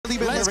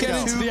Let's get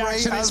into the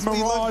action. It's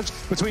Mirage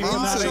between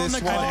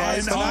Fnatic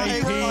and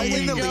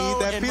NIP.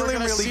 They're feeling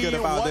really good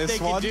about this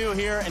one. What they can do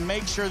here and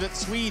make sure that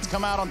Swedes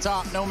come out on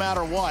top no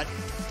matter what.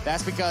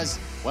 That's because,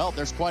 well,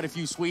 there's quite a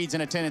few Swedes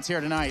in attendance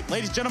here tonight.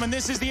 Ladies and gentlemen,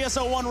 this is the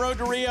ESL1 Road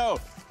to Rio.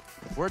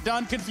 We're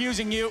done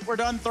confusing you. We're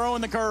done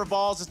throwing the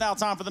curveballs. It's now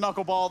time for the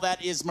knuckleball.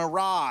 That is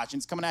Mirage, and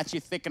it's coming at you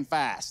thick and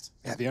fast.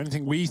 Yeah, the only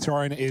thing we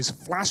throw in is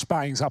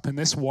flashbangs up in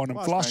this one. And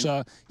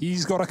Flusher,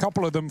 he's got a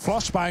couple of them.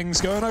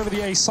 Flashbangs going over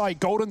the A site.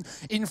 Golden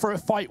in for a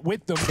fight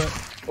with them, but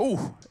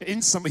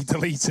instantly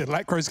deleted.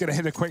 Lecro's going to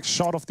hit a quick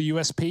shot off the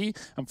USP.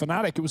 And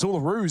Fnatic, it was all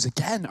a ruse.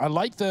 Again, I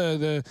like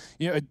the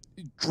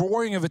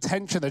drawing of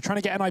attention. They're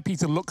trying to get NIP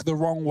to look the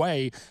wrong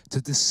way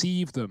to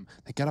deceive them.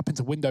 They get up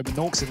into window, but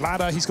Nork's in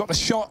ladder. He's got the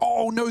shot.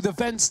 Oh no, the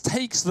Vents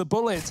takes the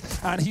bullet,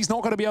 and he's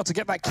not going to be able to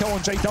get that kill on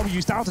JW.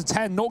 He's down to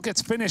 10. Nork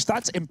gets finished.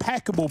 That's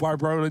impeccable by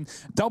Brolin.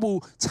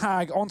 Double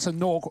tag onto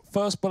Nork.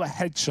 First bullet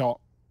headshot.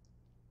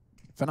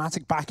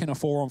 Fnatic back in a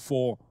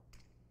 4-on-4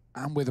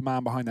 and with a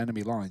man behind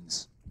enemy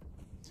lines.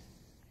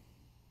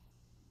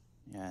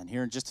 Yeah, and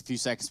here in just a few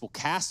seconds, we'll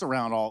cast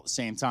around all at the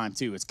same time,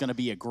 too. It's going to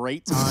be a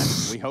great time.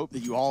 We hope that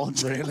you all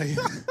enjoy. Really?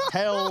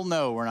 Hell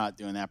no, we're not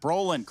doing that.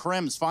 Brolin,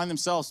 Krims find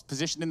themselves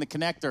positioned in the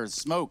connectors.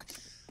 Smoke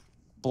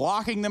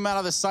blocking them out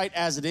of the sight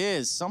as it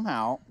is.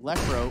 Somehow,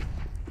 Lecro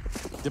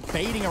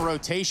debating a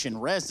rotation.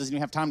 Rez doesn't even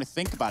have time to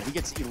think about it. He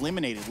gets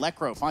eliminated.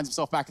 Lecro finds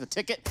himself back at the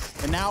ticket,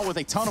 and now with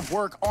a ton of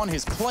work on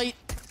his plate,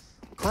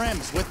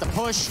 Krims with the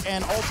push,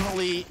 and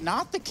ultimately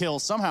not the kill.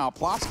 Somehow,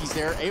 Plopsky's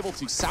there, able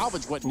to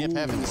salvage what Nip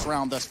have in this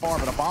round thus far,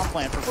 but a bomb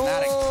plant for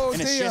Fnatic,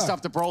 and it's just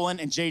up to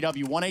Brolin and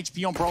JW. 1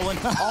 HP on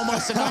Brolin,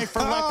 almost a knife for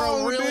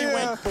Lecro, really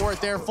went for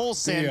it there, full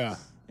sin.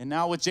 And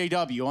now with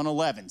JW on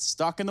 11,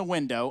 stuck in the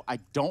window. I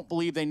don't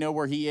believe they know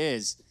where he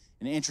is,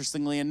 and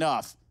interestingly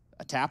enough,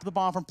 a tap of the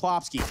bomb from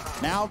Plopsky.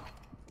 Now,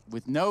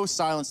 with no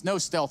silence, no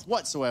stealth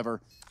whatsoever,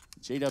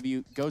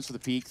 JW goes for the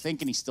peek,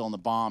 thinking he's still in the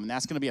bomb, and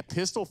that's going to be a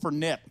pistol for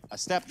Nip, a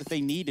step that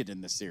they needed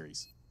in this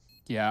series.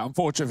 Yeah,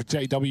 unfortunate for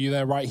JW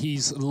there, right?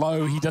 He's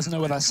low. He doesn't know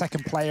where that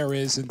second player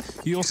is, and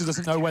he also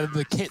doesn't know whether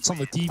the kit's on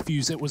the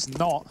defuse. It was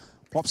not.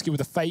 Plopsky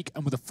with a fake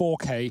and with a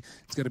 4K.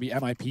 It's going to be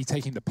NIP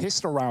taking the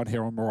pistol round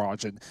here on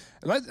Mirage. And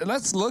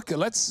let's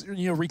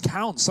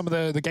recount some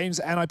of the games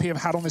that NIP have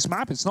had on this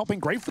map. It's not been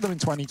great for them in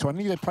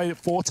 2020. They played it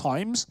 4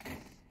 times.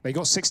 They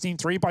got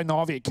 16-3 by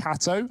Na'Vi at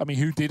Kato. I mean,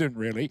 who didn't,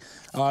 really?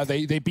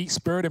 They beat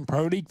Spirit in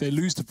Pro League. They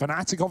lose to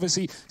Fnatic,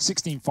 obviously,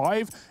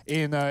 16-5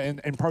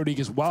 in Pro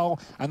League as well.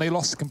 And they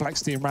lost to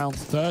Complexity in round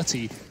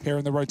 30 here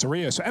in the Road to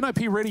Rio. So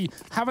NIP really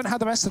haven't had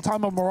the best of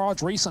time on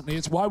Mirage recently.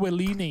 It's why we're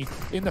leaning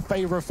in the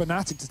favor of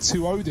Fnatic to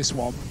 2-0 this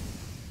one.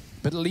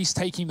 But at least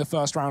taking the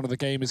first round of the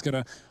game is going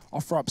to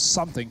offer up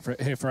something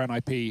here for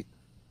NIP.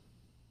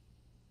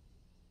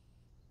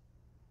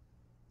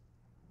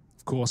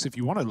 Of course, if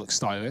you want to look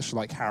stylish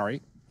like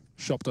Harry,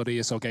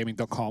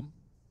 shop.eslgaming.com.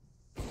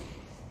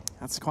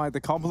 That's quite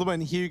the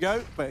compliment,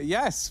 Hugo. But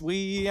yes,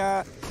 we do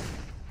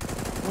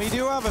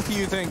have a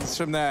few things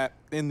from there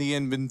in the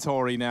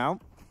inventory now.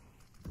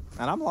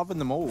 And I'm loving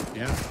them all.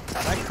 Yeah.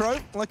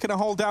 Lecro looking to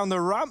hold down the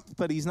ramp,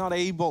 but he's not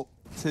able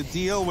to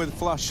deal with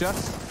Flusher.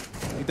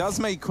 He does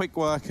make quick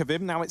work of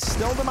him. Now it's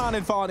still the man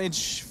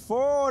advantage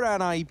for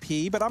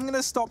NIP, but I'm going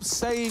to stop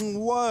saying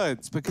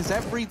words because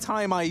every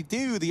time I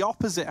do, the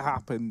opposite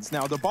happens.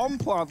 Now the bomb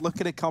plant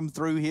looking to come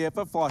through here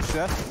for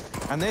Flusher,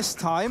 and this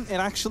time it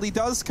actually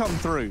does come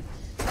through.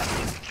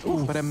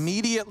 Ooh, but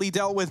immediately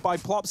dealt with by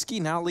Plopsky.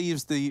 Now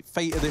leaves the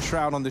fate of this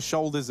round on the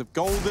shoulders of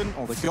Golden,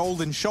 or the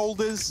Golden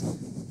shoulders.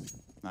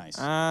 Nice.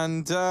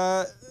 And,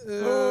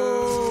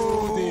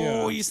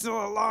 he's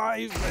still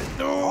alive.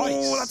 No,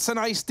 nice. That's a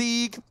nice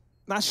dig.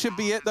 That should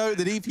be it, though.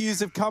 The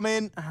defuse have come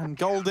in, and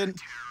Golden...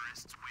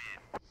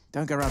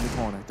 Don't go around the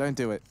corner. Don't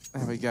do it.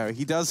 There we go.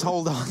 He does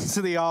hold on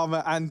to the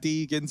armor and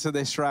dig into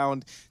this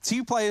round.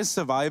 2 players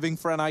surviving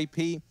for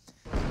NIP.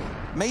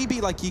 Maybe,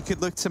 like, you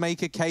could look to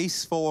make a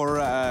case for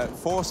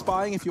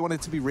spying if you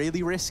wanted to be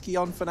really risky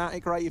on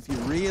Fnatic, right? If you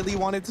really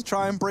wanted to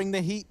try and bring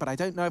the heat, but I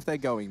don't know if they're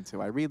going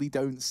to. I really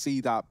don't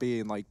see that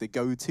being, like, the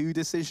go-to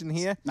decision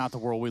here. Not the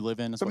world we live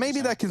in. But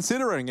maybe they're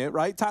considering it,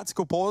 right?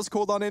 Tactical pause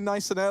called on in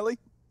nice and early.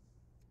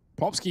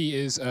 Plopsky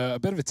is a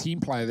bit of a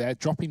team player there,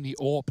 dropping the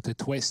AWP to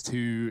Twist,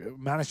 who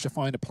managed to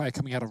find a player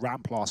coming out of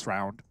ramp last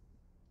round.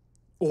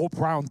 AWP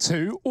round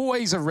 2,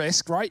 always a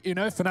risk, right? You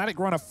know, Fnatic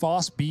run a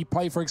fast B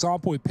play, for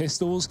example, with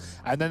pistols,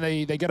 and then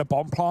they get a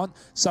bomb plant.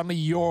 Suddenly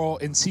you're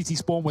in CT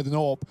spawn with an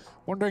AWP,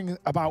 wondering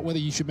about whether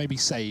you should maybe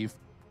save.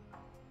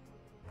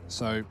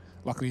 So,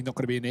 luckily not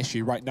going to be an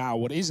issue right now.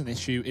 What is an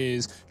issue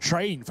is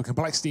Train for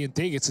Complexity and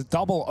Dig. It's a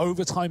double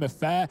overtime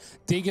affair.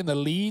 Dig in the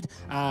lead,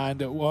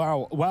 and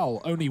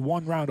well, only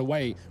 1 round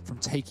away from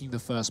taking the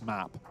first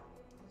map.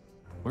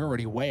 We're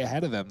already way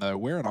ahead of them, though.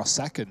 We're in our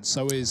second.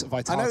 So is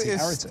Vitality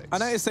Heretics. I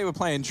noticed they were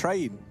playing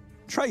Train.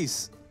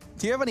 Trace,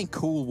 do you have any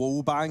cool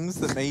wall bangs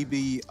that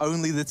maybe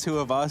only the 2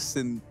 of us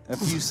and a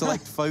few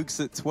select folks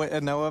at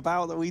Twitter know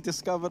about that we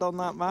discovered on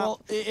that map?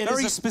 Well,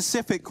 very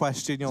specific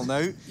question, you'll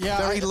note. Yeah,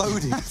 very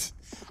loaded.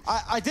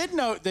 I did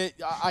note that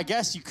I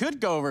guess you could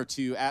go over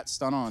to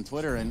 @Stunna on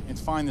Twitter and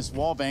find this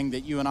wallbang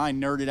that you and I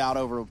nerded out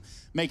over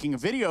making a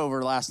video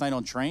over last night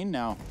on Train.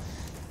 Now,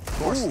 of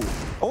course. Ooh.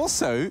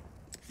 Also,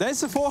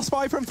 there's a force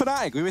buy from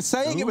Fnatic. We were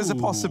saying it was a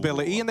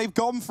possibility, and they've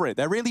gone for it.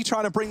 They're really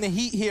trying to bring the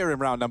heat here in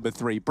round number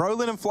 3.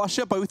 Brolin and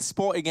Flusha both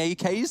sporting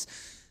AKs.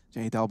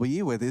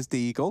 JW with his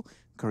Deagle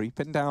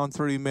creeping down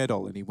through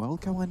middle, and he will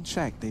go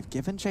unchecked. They've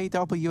given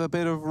JW a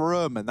bit of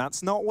room, and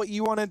that's not what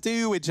you want to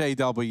do with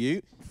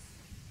JW.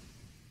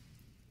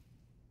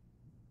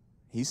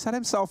 He set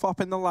himself up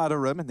in the ladder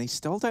room, and they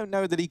still don't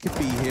know that he could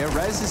be here.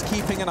 Rez is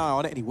keeping an eye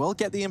on it, and he will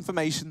get the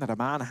information that a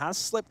man has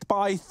slipped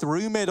by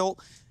through middle,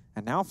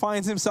 and now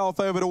finds himself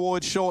over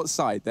towards short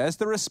side. There's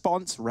the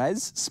response.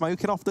 Rez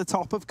smoking off the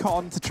top of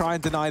Con to try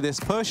and deny this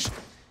push.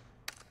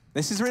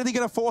 This is really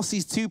going to force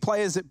these 2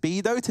 players at B,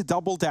 though, to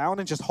double down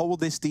and just hold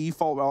this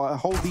default,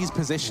 hold these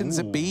positions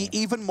at B,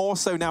 even more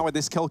so now with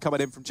this kill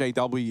coming in from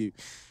JW.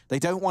 They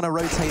don't want to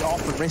rotate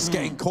off and risk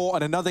getting caught,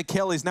 and another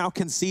kill is now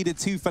conceded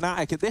to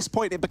Fnatic. At this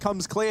point, it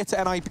becomes clear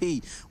to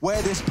NIP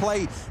where this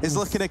play is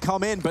looking to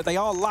come in, but they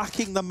are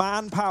lacking the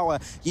manpower.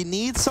 You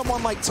need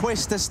someone like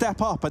Twist to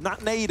step up, and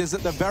that nade is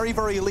at the very,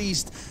 very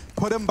least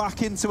put them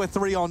back into a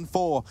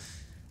 3-on-4.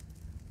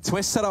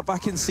 Twist set up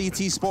back in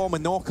CT spawn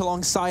with Nork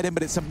alongside him,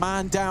 but it's a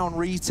man-down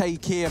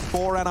retake here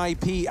for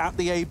NIP at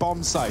the A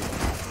bomb site.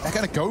 They're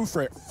going to go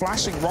for it,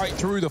 flashing right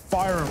through the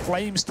fire and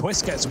flames.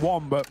 Twist gets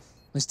one, but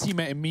his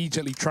teammate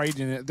immediately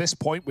trading it at this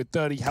point with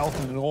 30 health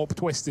and an orb.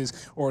 Twist is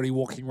already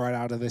walking right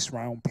out of this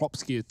round.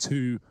 Plopsky are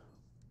 2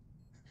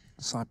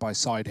 side by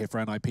side here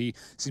for NIP.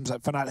 Seems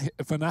like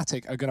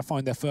Fnatic are going to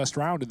find their first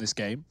round in this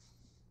game.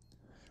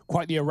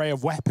 Quite the array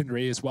of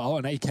weaponry as well,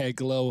 an AK, a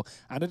Galil,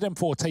 and an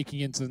M4 taking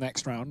into the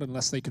next round,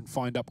 unless they can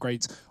find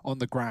upgrades on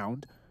the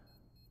ground.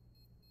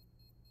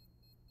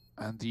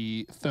 And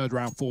the 3rd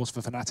round force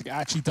for Fnatic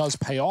actually does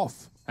pay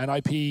off.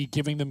 NIP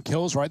giving them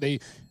kills, right? They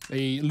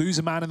lose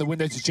a man in the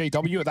window to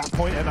JW. At that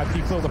point,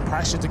 NIP feel the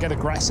pressure to get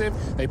aggressive.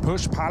 They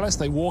push Palace,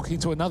 they walk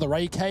into another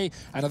AK,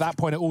 and at that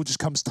point, it all just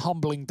comes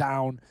tumbling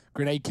down.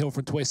 Grenade kill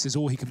from Twist is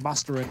all he can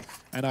muster, and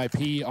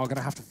NIP are going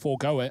to have to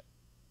forego it.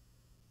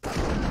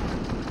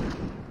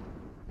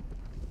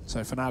 So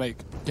Fnatic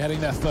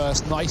getting their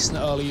first nice and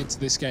early into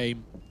this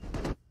game.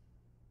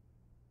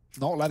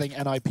 Not letting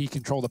NIP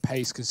control the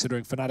pace,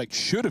 considering Fnatic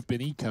should have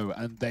been eco,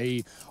 and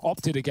they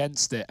opted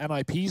against it.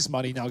 NIP's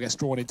money now gets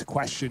drawn into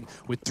question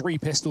with 3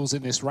 pistols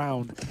in this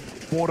round,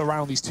 bought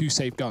around these 2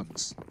 safe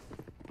guns.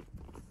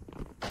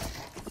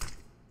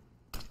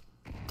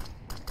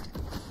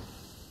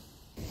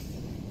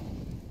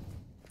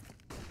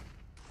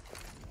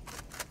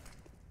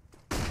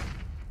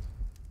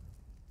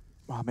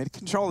 Well,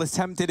 mid-control is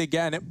tempted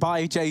again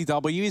by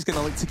JW. He's going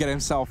to look to get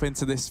himself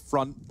into this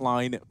front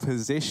line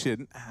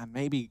position, and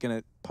maybe going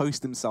to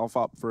post himself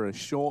up for a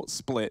short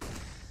split.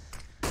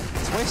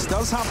 Twist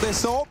does have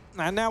this AWP,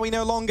 and now he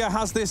no longer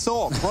has this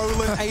AWP.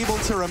 Roland able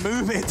to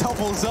remove it,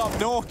 doubles up.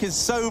 Nork is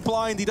so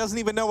blind, he doesn't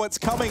even know what's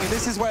coming, and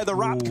this is where the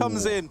wrap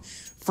comes in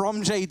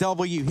from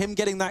JW. Him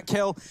getting that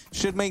kill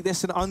should make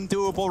this an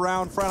undoable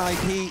round for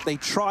NIP. They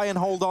try and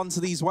hold on to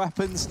these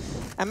weapons,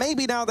 and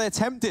maybe now they're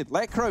tempted.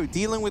 Lekro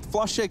dealing with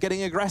Flusha,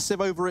 getting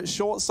aggressive over at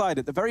short side.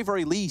 At the very,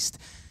 very least,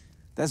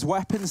 there's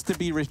weapons to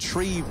be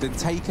retrieved and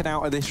taken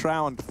out of this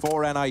round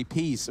for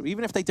NIP. So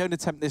even if they don't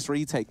attempt this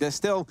retake, they're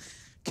still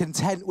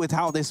content with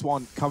how this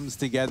one comes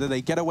together.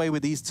 They get away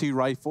with these 2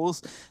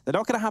 rifles. They're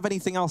not going to have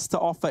anything else to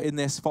offer in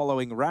this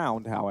following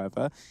round,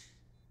 however.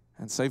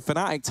 And so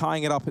Fnatic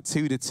tying it up at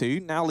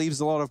 2-2 now leaves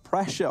a lot of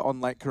pressure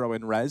on Lekro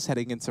and Rez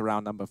heading into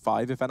round number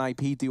 5 if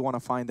NIP do want to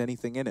find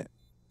anything in it.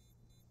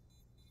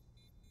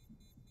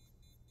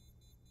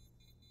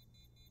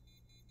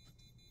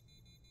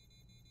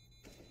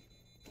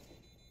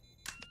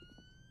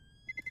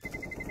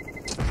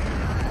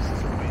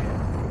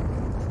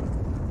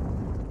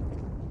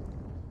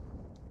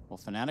 Well,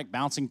 Fnatic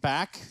bouncing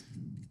back.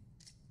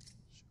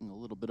 Showing a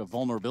little bit of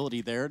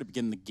vulnerability there to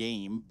begin the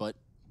game, but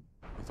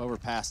if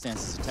Overpass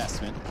stands as a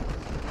testament,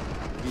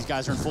 these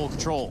guys are in full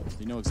control.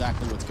 They know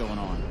exactly what's going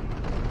on.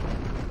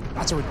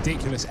 That's a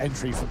ridiculous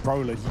entry from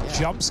Brolin. He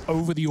jumps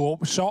over the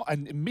AWP shot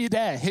and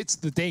mid-air hits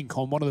the dink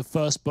on one of the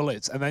first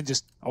bullets, and then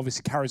just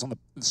obviously carries on the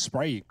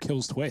spray,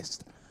 kills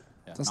Twist.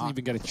 Doesn't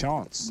even get a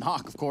chance.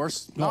 Knock, of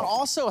course. Not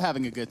also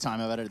having a good time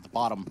of it at the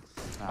bottom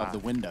of the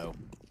window.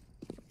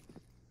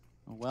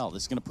 Oh, well,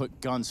 this is going to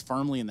put guns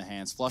firmly in the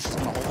hands. Flush is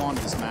going to hold on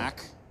to this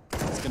Mac.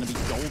 It's going to be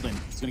golden.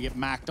 It's going to get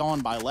macked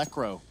on by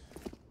Lekro.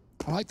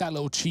 I like that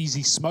little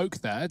cheesy smoke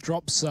there.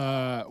 Drops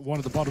one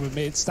of the bottom of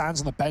mid,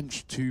 stands on the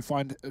bench to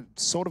find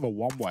sort of a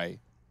one-way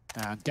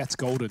and gets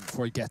golden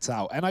before he gets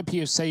out. NIP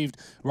have saved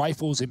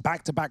rifles in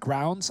back-to-back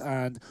rounds,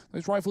 and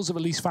those rifles have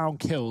at least found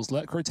kills.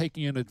 Lekro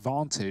taking an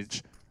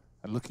advantage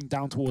and looking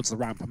down towards the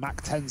ramp.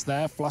 Mac 10's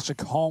there. Flusha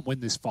can't win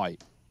this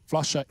fight.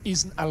 Flusha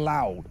isn't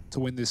allowed to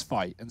win this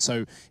fight. And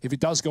so if it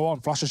does go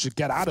on, Flusha should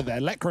get out of there.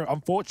 Lekro,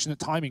 unfortunate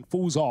timing,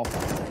 falls off.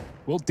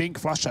 Will dink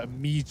Flusha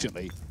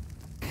immediately.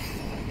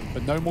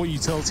 But no more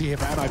utility here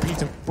for NIP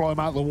to blow him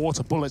out of the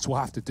water. Bullets will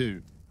have to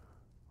do.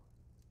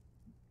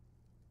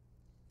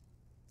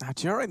 Now,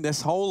 during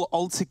this whole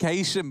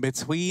altercation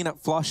between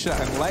Flusher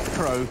and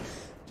Lecro,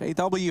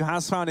 JW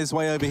has found his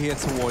way over here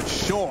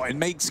towards short and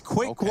makes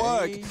quick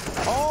work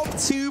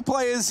of 2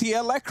 players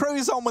here. Lecro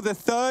is on with a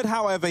third,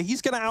 however.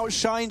 He's going to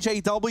outshine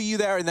JW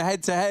there in the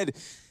head-to-head.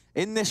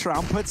 In this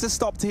round, puts a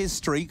stop to his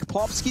streak.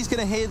 Plopsky's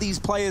going to hear these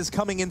players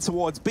coming in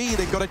towards B.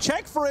 They've got to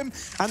check for him,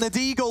 and the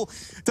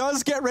Deagle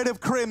does get rid of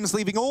Crims,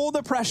 leaving all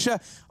the pressure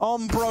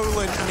on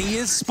Brolin, and he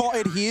is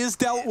spotted, he is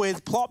dealt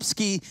with.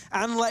 Plopsky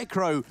and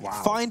Lecro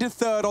find a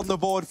third on the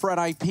board for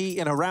NIP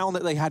in a round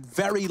that they had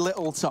very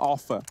little to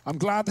offer. I'm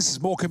glad this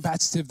is more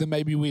competitive than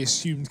maybe we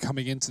assumed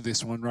coming into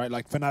this one, right?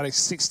 Like, Fnatic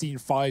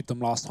 16-5'd them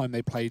last time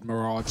they played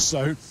Mirage,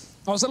 so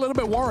I was a little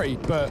bit worried,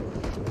 but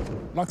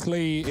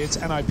luckily it's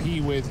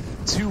NIP with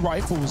 2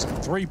 rifles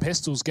and 3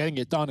 pistols getting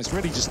it done. It's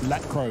really just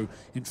Lecro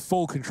in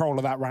full control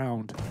of that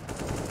round,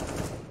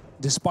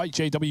 despite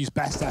JW's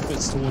best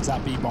efforts towards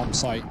that B-bomb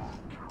site.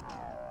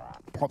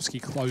 Plopsky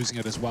closing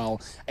it as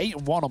well.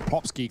 8-1 on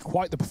Plopsky,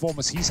 quite the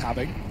performance he's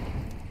having.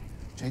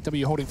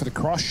 JW holding for the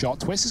cross shot.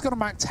 Twist has got a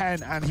Mac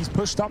 10, and he's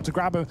pushed up to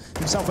grab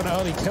himself an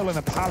early kill in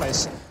the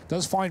Palace.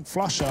 Does find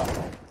Flusher.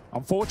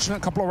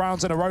 Unfortunate couple of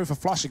rounds in a row for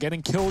Flusher,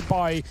 getting killed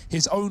by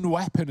his own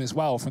weapon as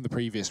well from the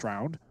previous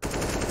round.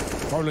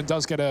 Roland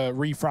does get a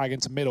refrag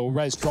into middle.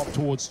 Rez dropped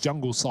towards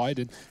jungle side,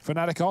 and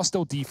Fnatic are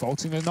still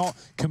defaulting. They're not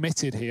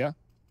committed here.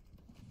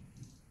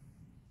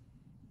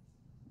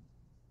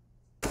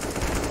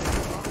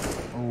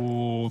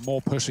 Oh,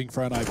 more pushing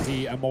for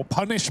NIP and more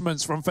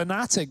punishments from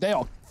Fnatic. They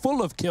are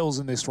full of kills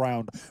in this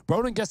round.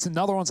 Roland gets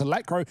another one to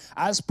Lecro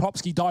as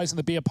Plopsky dies in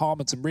the B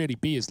apartments, and really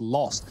B is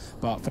lost.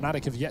 But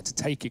Fnatic have yet to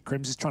take it.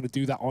 Crims is trying to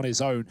do that on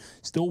his own.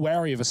 Still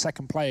wary of a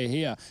second player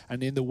here.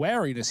 And in the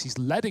wariness, he's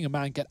letting a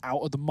man get out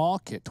of the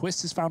market.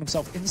 Twist has found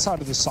himself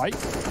inside of the site.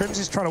 Crims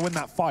is trying to win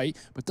that fight,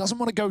 but doesn't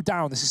want to go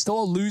down. This is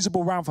still a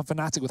losable round for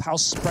Fnatic with how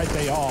spread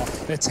they are.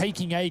 They're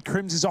taking A.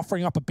 Crims is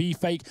offering up a B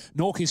fake.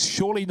 Nork is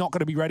surely not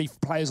going to be ready for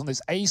players on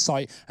this A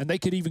site, and they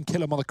could even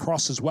kill him on the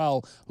cross as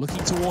well.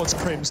 Looking towards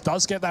Crims,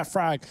 does get that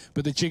frag,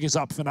 but the jig is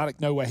up. Fnatic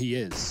know where he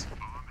is.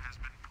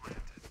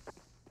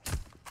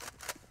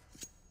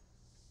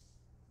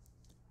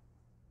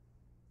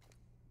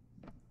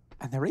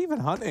 And they're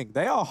even hunting.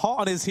 They are hot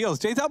on his heels.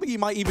 JW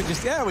might even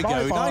just, there we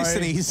go, nice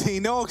and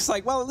easy. Nork's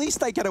like, well, at least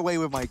they get away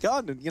with my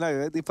gun. And, you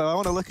know, if I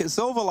want to look at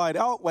Silverlight,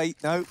 oh,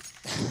 wait, no.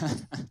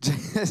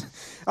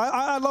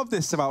 I love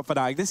this about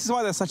Fnatic. This is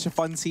why they're such a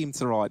fun team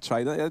to watch,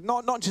 right?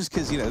 Not just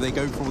because, you know, they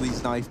go for all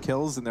these knife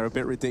kills and they're a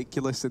bit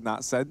ridiculous in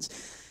that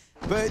sense.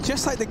 But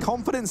just like the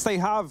confidence they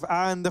have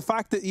and the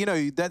fact that, you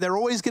know, they're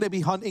always going to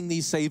be hunting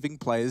these saving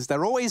players.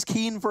 They're always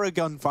keen for a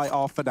gunfight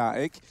off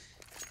Fnatic.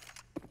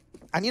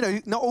 And, you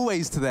know, not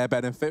always to their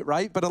benefit,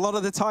 right? But a lot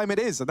of the time it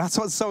is. And that's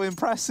what's so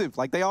impressive.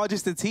 Like, they are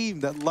just a team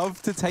that love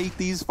to take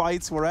these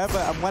fights wherever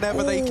and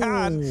whenever they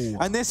can.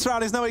 And this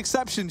round is no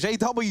exception.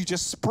 JW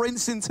just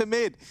sprints into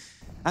mid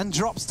and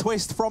drops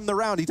Twist from the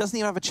round. He doesn't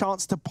even have a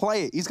chance to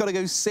play it. He's got to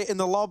go sit in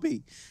the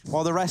lobby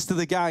while the rest of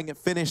the gang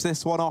finish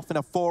this one off in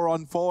a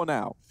 4-on-4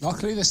 now.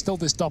 Luckily, there's still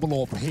this double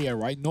AWP here,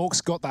 right?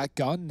 Nork's got that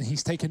gun.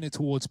 He's taking it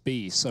towards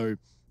B. So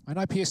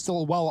NIP is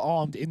still well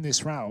armed in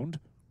this round.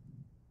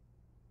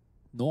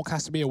 Nork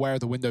has to be aware of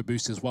the window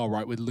boost as well,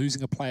 right? With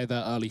losing a player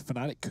there early,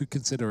 Fnatic could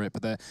consider it,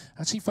 but they're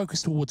actually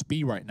focused towards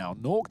B right now.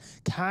 Nork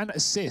can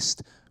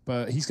assist,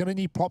 but he's going to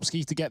need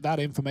Plopsky to get that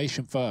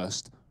information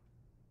first.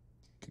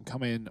 Can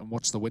come in and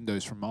watch the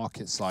windows from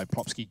market side.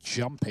 Plopsky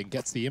jumping,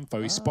 gets the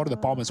info. He spotted the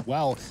bomb as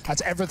well.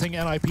 That's everything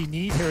NIP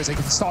need here as they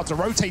can start to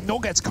rotate.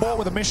 Nork gets caught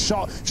with a missed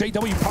shot.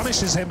 JW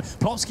punishes him.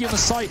 Plopsky on the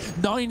site,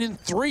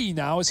 9-3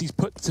 now as he's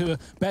put to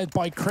bed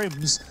by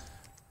Crims.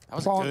 That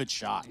was a good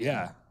shot.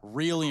 Yeah.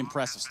 Really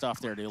impressive stuff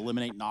there to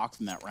eliminate Knock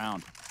from that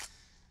round.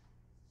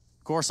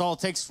 Of course, all it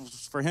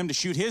takes for him to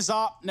shoot his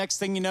op. Next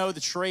thing you know,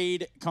 the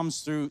trade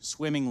comes through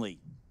swimmingly.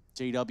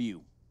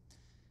 JW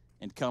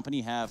and company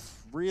have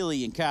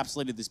really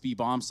encapsulated this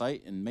B-bomb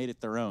site and made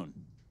it their own.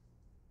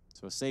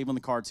 So a save on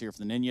the cards here for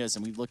the Ninjas,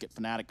 and we look at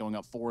Fnatic going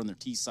up 4 on their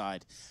T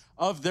side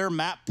of their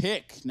map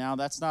pick. Now,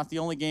 that's not the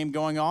only game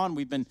going on.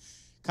 We've been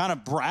kind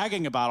of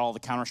bragging about all the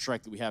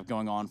Counter-Strike that we have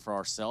going on for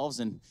ourselves.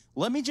 And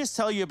let me just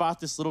tell you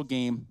about this little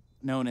game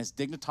known as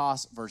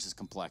Dignitas versus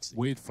Complexity.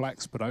 Weird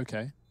flex, but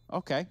okay.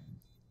 Okay.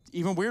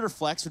 Even weirder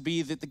flex would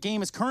be that the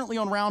game is currently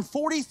on round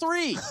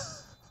 43.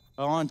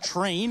 On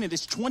Train, it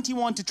is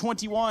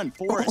 21-21.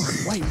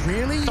 Forest. Wait,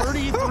 really?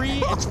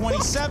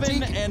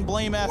 33-27, and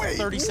Blame F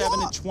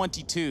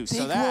 37-22.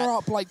 So that we're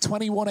up like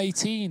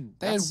 21-18.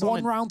 They had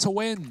one round to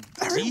win.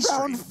 They're in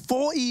round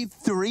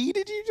 43,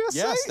 did you just say?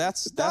 Yes,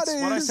 that's what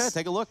I said.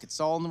 Take a look. It's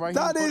all in the right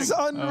hand. That is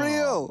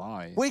unreal.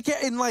 Oh, we're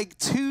getting like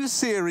 2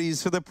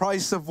 series for the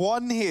price of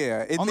 1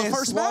 here in this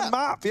first one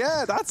map.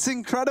 Yeah, that's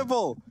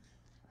incredible.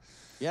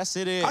 Yes,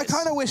 it is. I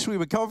kind of wish we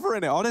were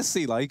covering it,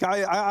 honestly. Like,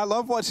 I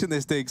love watching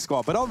this Dig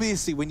Squad, but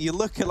obviously when you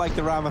look at like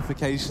the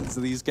ramifications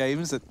of these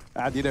games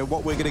and you know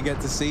what we're going to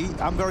get to see,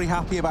 I'm very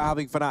happy about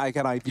having Fnatic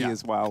and IP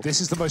as well.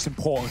 This is the most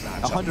important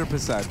matchup.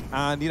 100%.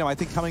 And you know, I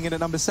think coming in at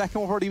number 2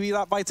 will probably be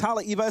that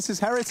Vitality versus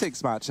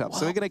Heretics matchup.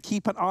 So we're going to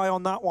keep an eye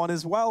on that one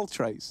as well,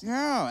 Trace.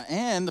 Yeah,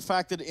 and the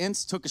fact that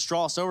Ince took a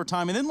strawless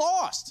overtime and then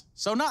lost.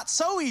 So not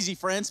so easy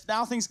for Ince.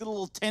 Now things get a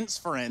little tense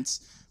for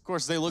Ince. Of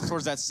course, they look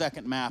towards that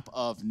second map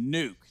of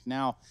Nuke.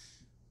 Now,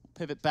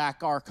 pivot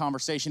back our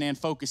conversation and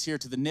focus here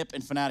to the NIP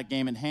and Fnatic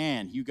game in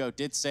hand. Hugo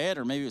did say it,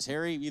 or maybe it was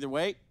Harry. Either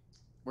way,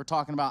 we're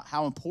talking about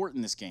how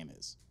important this game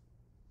is.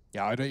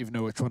 Yeah, I don't even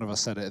know which one of us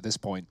said it at this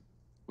point.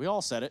 We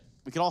all said it.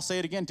 We could all say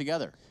it again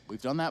together.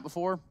 We've done that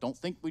before. Don't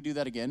think we do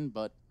that again,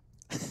 but...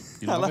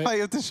 I love how you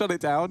have to shut it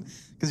down,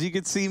 because you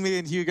could see me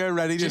and Hugo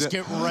ready to... Just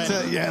get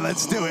ready. Yeah,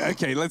 let's do it.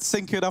 Okay, let's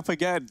sync it up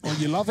again. Well,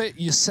 you love it,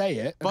 you say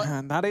it. But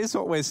and that is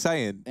what we're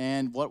saying.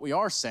 And what we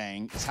are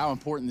saying is how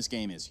important this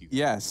game is, Hugo.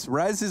 Yes,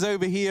 Rez is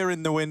over here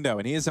in the window,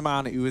 and he is a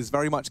man who has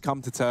very much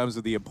come to terms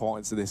with the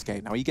importance of this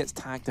game. Now, he gets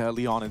tagged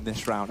early on in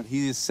this round, and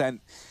he is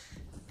sent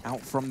out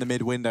from the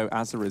mid window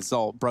as a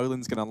result.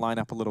 Brolin's going to line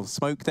up a little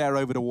smoke there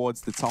over towards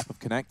the top of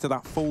connector.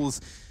 That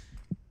falls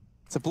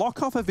to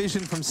block off a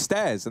vision from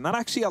stairs, and that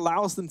actually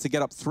allows them to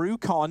get up through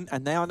Con,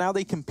 and now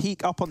they can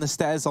peek up on the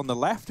stairs on the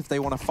left if they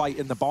want to fight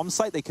in the bomb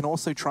site. They can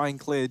also try and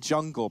clear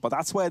jungle, but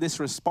that's where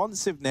this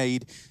responsive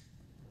nade,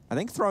 I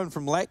think thrown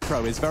from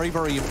Lecro, is very,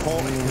 very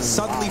important, because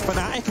suddenly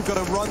Fnatic have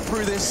got to run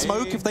through this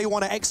smoke if they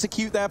want to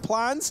execute their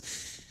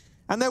plans.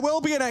 And there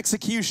will be an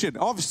execution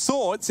of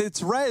sorts.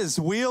 It's Rez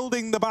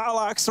wielding the battle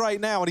axe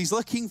right now, and he's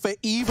looking for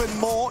even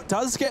more.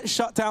 Does get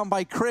shut down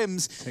by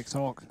Crims.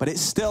 TikTok. But it's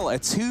still a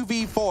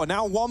 2v4.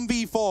 Now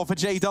 1v4 for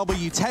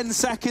JW. 10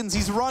 seconds,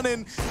 he's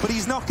running, but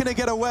he's not going to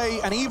get away.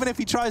 And even if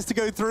he tries to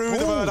go through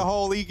the murder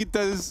hole, he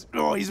does...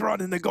 Oh, he's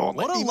running the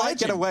gauntlet. What a he might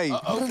get away.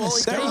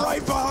 They're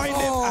right behind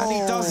him, and he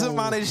doesn't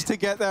manage to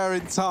get there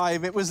in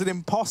time. It was an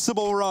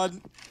impossible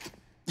run.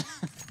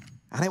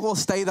 And it will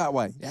stay that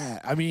way. Yeah,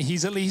 I mean,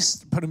 he's at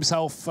least put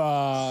himself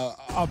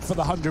up for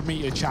the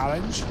 100-meter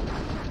challenge.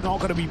 Not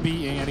going to be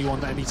beating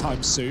anyone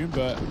anytime soon,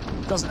 but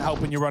doesn't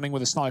help when you're running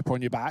with a sniper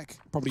on your back.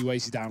 Probably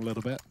weighs you down a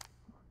little bit.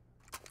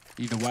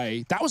 Either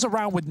way, that was a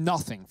round with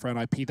nothing for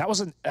NIP. That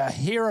was a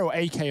hero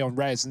AK on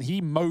Rez, and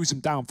he mows him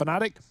down.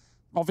 Fnatic,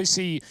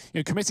 obviously,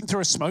 committing to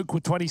a smoke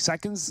with 20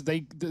 seconds.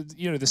 The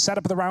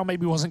setup of the round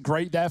maybe wasn't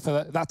great there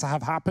for that to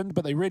have happened,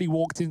 but they really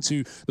walked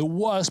into the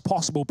worst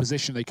possible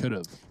position they could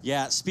have.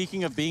 Yeah,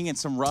 speaking of being in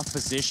some rough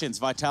positions,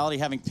 Vitality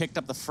having picked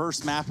up the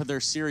first map of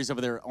their series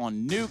over there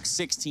on Nuke,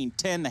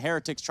 16-10. The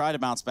Heretics try to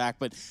bounce back,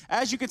 but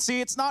as you can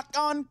see, it's not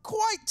gone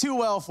quite too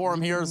well for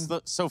them here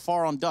so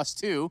far on Dust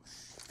 2.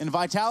 And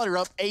Vitality are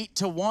up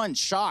 8-1.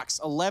 Shocks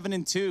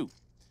 11-2.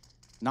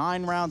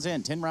 9 rounds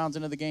in, 10 rounds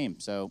into the game.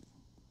 So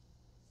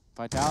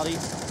Vitality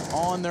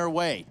on their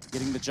way,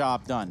 getting the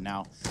job done.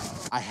 Now,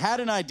 I had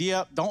an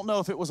idea. Don't know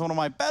if it was one of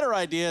my better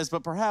ideas,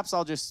 but perhaps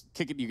I'll just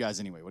kick it to you guys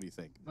anyway. What do you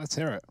think? Let's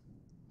hear it.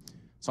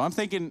 So I'm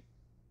thinking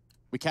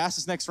we cast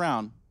this next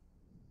round.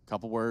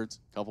 Couple words,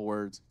 couple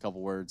words,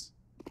 couple words.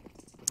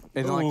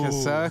 In like a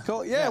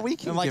circle? Yeah, we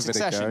can like give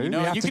succession, it a go. You know,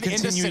 We have you to can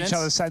continue each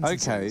other's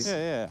sentences.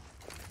 Okay. Yeah.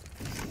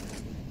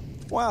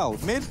 Well,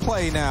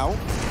 mid-play now.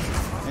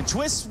 And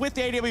Twist with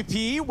the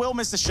AWP will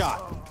miss the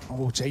shot.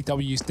 Oh,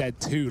 JW's dead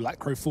too.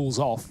 Lecro falls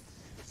off.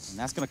 And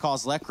that's going to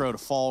cause Lecro to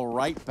fall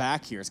right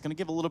back here. It's going to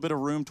give a little bit of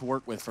room to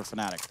work with for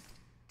Fnatic.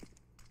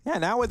 Yeah,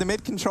 now with the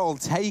mid-control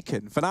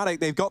taken, Fnatic,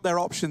 they've got their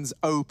options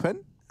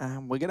open,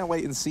 and we're going to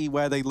wait and see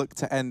where they look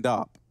to end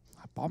up.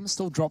 Bomb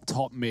still dropped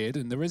top mid,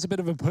 and there is a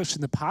bit of a push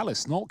in the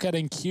Palace. Not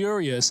getting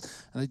curious.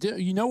 And they do,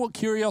 you know what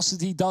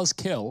curiosity does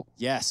kill?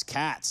 Yes,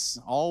 cats.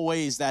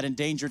 Always that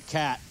endangered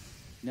cat.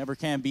 Never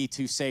can be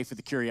too safe with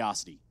the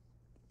curiosity.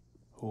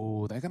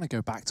 Oh, they're going to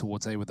go back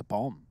towards A with the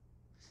bomb.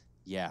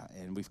 Yeah,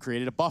 and we've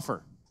created a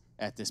buffer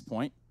at this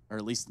point, or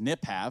at least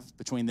NIP have,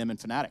 between them and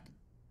Fnatic.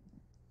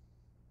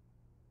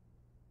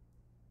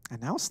 And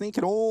now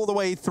sneaking all the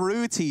way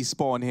through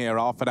T-Spawn here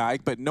are Fnatic,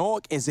 but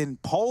Nork is in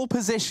pole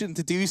position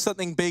to do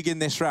something big in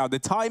this round. The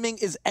timing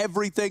is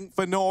everything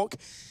for Nork.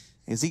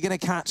 Is he going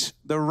to catch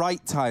the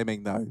right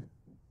timing, though?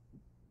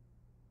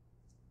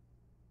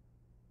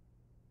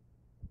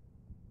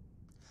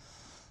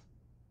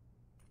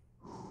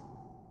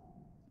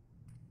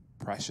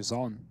 Pressure's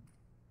on.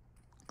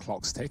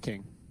 Clock's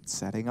ticking.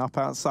 Setting up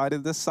outside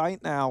of the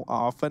site now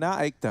are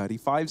Fnatic.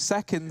 35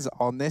 seconds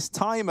on this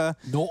timer.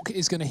 Nork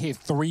is going to hear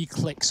 3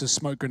 clicks of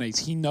smoke grenades.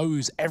 He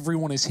knows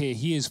everyone is here.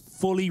 He is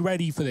fully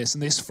ready for this,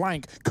 and this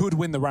flank could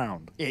win the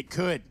round. It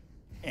could.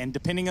 And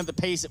depending on the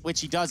pace at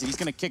which he does it, he's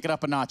going to kick it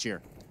up a notch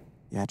here.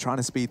 Yeah, trying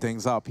to speed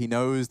things up. He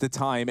knows the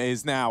time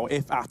is now,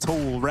 if at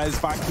all. Rez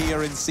back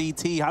here in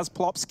CT, has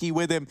Plopsky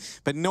with him,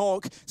 but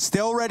Nork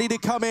still ready to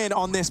come in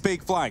on this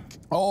big flank.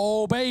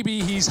 Oh,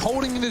 baby, he's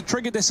holding the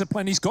trigger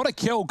discipline. He's got to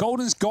kill.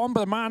 Golden's gone,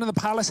 but the man in the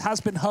Palace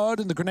has been heard,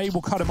 and the grenade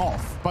will cut him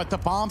off. But the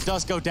bomb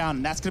does go down,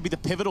 and that's going to be the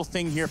pivotal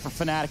thing here for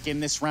Fnatic in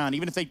this round.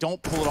 Even if they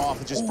don't pull it off,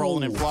 it's just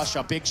Brolin and Flush,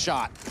 a big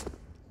shot.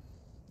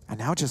 And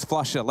now just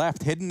Flusher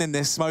left, hidden in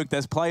this smoke.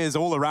 There's players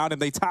all around,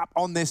 and they tap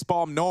on this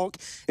bomb. Nork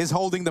is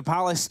holding the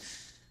Palace.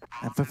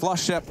 And for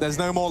Flusher, there's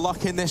no more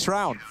luck in this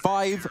round.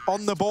 5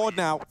 on the board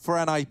now for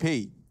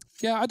NIP.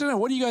 Yeah, I don't know.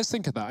 What do you guys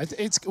think of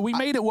that? We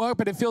made it work,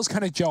 but it feels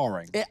kind of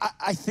jarring.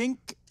 I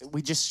think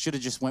we should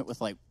have just went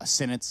with like a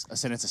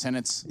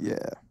sentence. Yeah.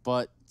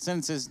 But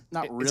sentence is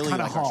not really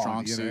like our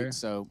strong suit,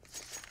 so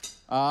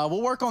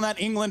we'll work on that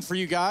England for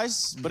you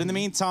guys. But in the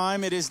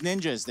meantime, it is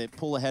Ninjas that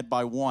pull ahead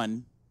by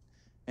 1.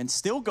 And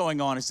still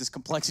going on is this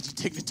Complexity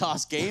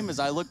Dignitas game as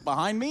I look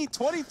behind me.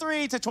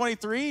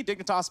 23-23.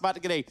 Dignitas about to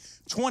get a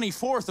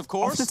 24th, of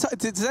course.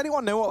 Does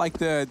anyone know what like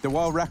the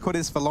world record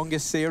is for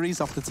longest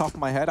series off the top of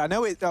my head? I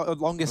know it,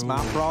 longest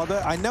map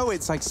rather. I know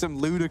it's like some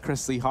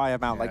ludicrously high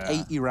amount, like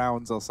 80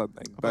 rounds or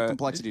something. But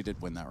Complexity did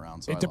win that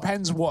round. So it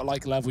depends what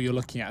like level you're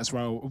looking at as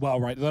well. Well,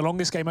 right, the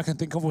longest game I can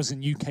think of was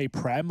in UK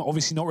Prem.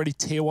 Obviously not really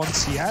tier 1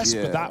 CS,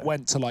 but that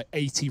went to like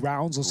 80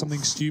 rounds or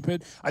something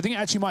stupid. I think it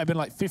actually might have been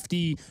like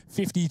 50,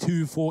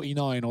 52,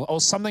 49 or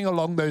something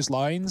along those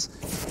lines.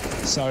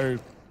 So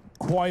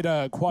quite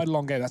a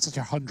long game. That's such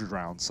 100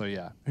 rounds. So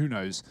yeah, who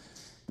knows?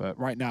 But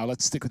right now,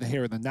 let's stick with the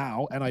here and the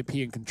now. NIP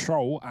in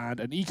control and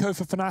an eco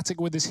for Fnatic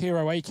with his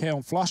hero AK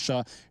on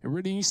Flusher. It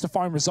really needs to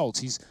find results.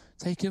 He's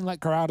taking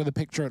Letker out of the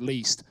picture at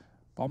least.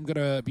 I'm going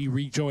to be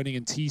rejoining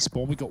in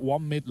T-spawn. We got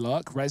 1 mid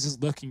lurk. Rez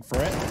is looking for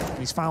it. And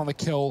he's found the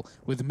kill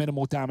with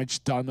minimal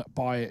damage done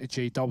by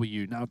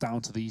JW. Now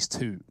down to these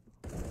 2.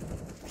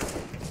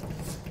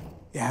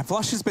 Yeah,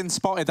 Flush has been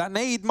spotted. That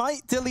nade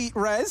might delete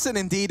Rez, and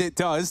indeed it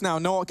does. Now,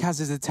 Nork has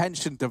his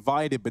attention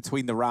divided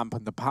between the ramp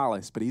and the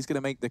Palace, but he's going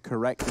to make the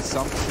correct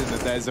assumption that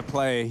there's a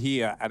player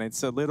here, and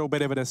it's a little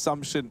bit of an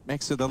assumption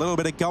mixed with a little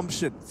bit of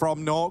gumption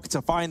from Nork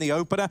to find the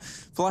opener.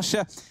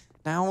 Flusher,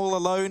 now all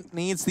alone,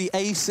 needs the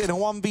ace in a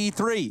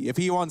 1v3 if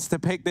he wants to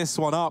pick this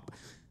one up.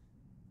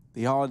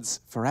 The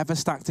odds forever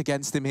stacked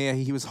against him here.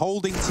 He was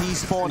holding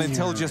T-spawn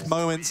until just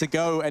moments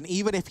ago, and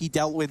even if he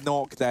dealt with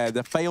Nork there,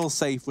 the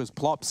fail-safe was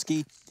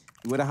Plopsky.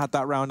 He would have had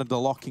that round under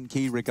lock and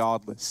key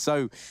regardless.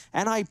 So,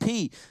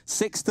 NIP,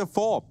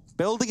 6-4,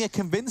 building a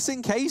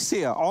convincing case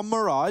here on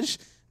Mirage.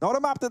 Not a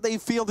map that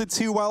they've fielded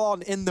too well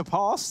on in the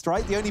past,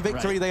 right? The only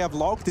victory they have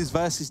logged is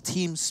versus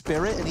Team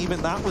Spirit, and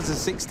even that was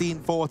a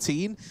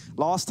 16-14.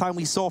 Last time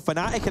we saw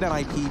Fnatic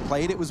and NIP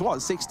played, it was what,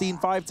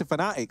 16-5 to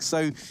Fnatic.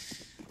 So,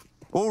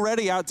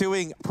 already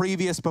outdoing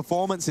previous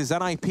performances.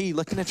 NIP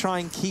looking to try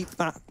and keep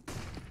that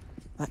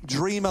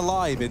dream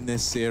alive in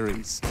this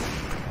series.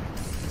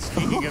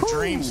 Speaking of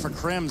dreams for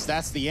Crims,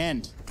 that's the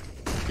end.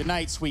 Good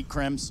night, sweet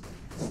Crims.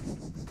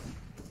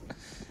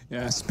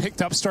 Yes,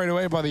 picked up straight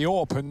away by the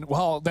AWP, and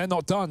well, they're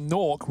not done.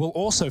 Nork will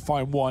also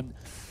find 1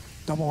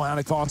 double man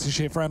advantage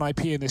here for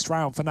NIP in this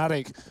round.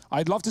 Fnatic,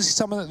 I'd love to see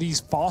some of these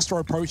faster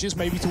approaches,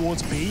 maybe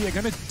towards B. They're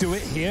going to do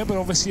it here, but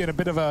obviously in a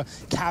bit of a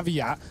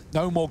caveat.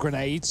 No more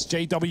grenades.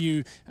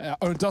 JW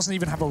doesn't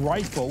even have a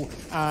rifle,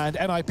 and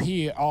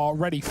NIP are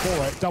ready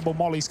for it. Double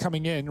mollies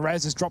coming in.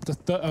 Rez has dropped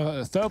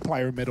a third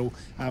player in middle,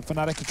 and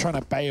Fnatic are trying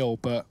to bail,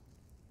 but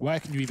where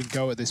can you even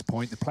go at this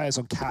point? The players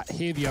on Cat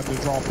hear the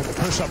underdrop and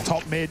the push up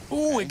top mid.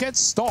 Ooh, it gets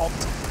stopped.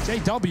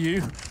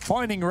 JW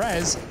finding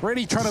Rez,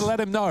 really trying to let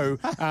him know.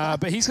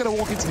 But he's going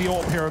to walk into the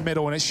AWP here in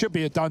middle, and it should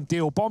be a done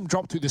deal. Bomb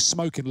dropped through the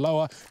smoke and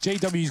lower.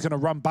 JW is going to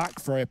run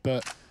back for it,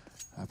 but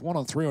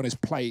 1-on-3 on his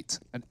plate.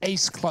 An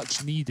ace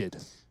clutch needed.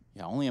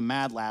 Yeah, only a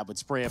Mad Lad would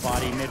spray a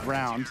body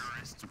mid-round.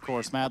 Of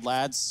course, Mad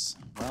Lads,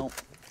 well,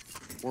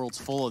 world's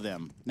full of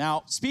them.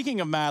 Now,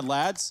 speaking of Mad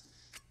Lads,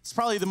 it's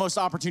probably the most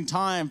opportune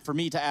time for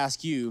me to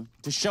ask you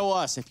to show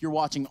us if you're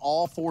watching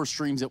all 4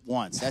 streams at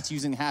once. That's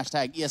using the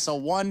hashtag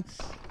ESL1.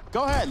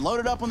 Go ahead, load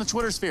it up on the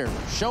Twitter sphere.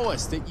 Show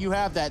us that you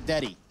have that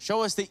Deddy.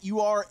 Show us that you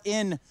are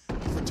in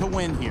to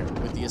win here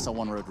with the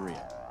ESL1 Road to Rio.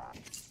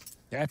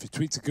 Yeah, if your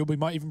tweets are good, we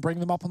might even bring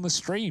them up on the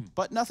stream.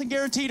 But nothing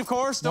guaranteed, of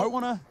course. Don't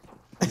want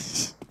to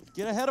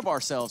get ahead of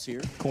ourselves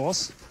here. Of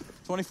course.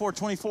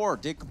 24-24,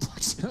 Dick.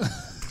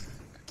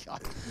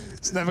 God.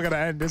 It's never going to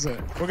end, is it?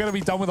 We're going to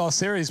be done with our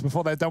series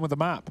before they're done with the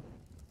map.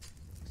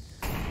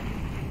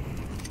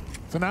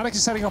 Fnatic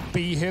is setting up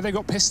B here. They've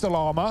got pistol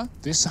armor.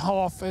 This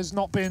half has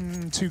not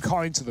been too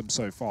kind to them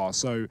so far.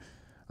 So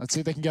let's see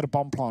if they can get a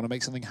bomb plant and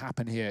make something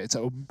happen here. It's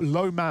a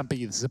low man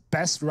B. This is the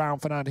best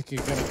round Fnatic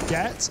are going to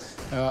get,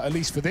 at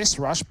least for this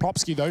rush.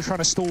 Plopsky, though, trying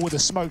to stall with the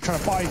smoke, trying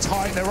to buy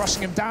time. They're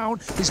rushing him down.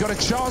 He's got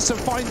a chance to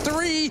find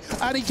 3,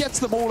 and he gets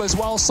them all as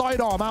well.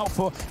 Sidearm out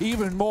for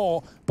even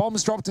more.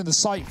 Bombs dropped in the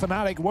site.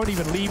 Fnatic won't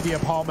even leave the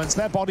apartments.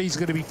 Their body's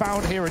going to be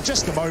found here in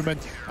just a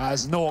moment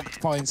as Nork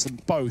finds them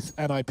both.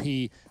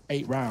 NIP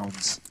 8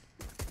 rounds.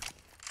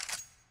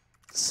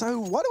 So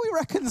what do we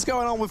reckon's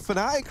going on with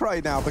Fnatic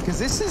right now? Because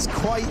this is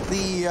quite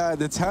the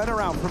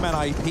turnaround from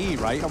NIP,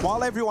 right? And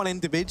while everyone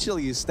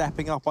individually is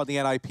stepping up on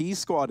the NIP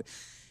squad,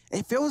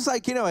 it feels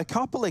like, you know, a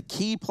couple of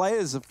key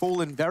players have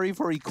fallen very,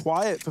 very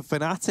quiet for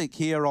Fnatic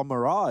here on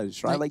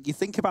Mirage, right? Like, you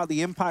think about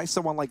the impact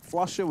someone like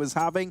Flusher was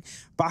having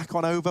back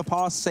on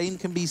Overpass. Same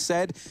can be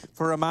said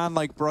for a man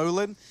like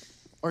Brolin.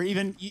 Or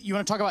even, you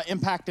want to talk about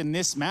impact in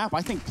this map?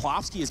 I think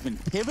Plopsky has been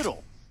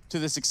pivotal to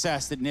the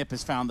success that Nip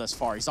has found thus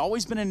far. He's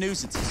always been a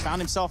nuisance. He's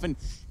found himself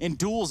in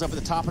duels over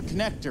the top of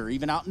connector,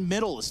 even out in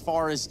middle, as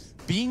far as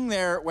being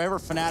there wherever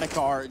Fnatic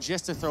are,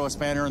 just to throw a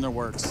spanner in their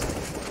works.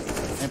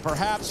 And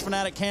perhaps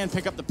Fnatic can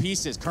pick up the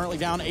pieces, currently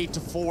down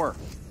 8-4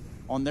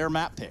 on their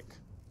map pick.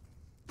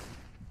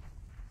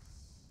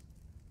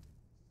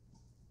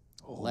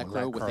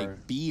 Lekro with a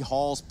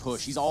B-Halls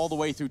push. He's all the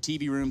way through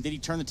TV room. Did he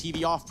turn the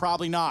TV off?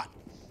 Probably not.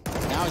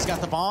 Now he's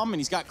got the bomb, and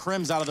he's got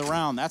Crims out of the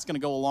round. That's going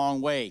to go a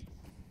long way.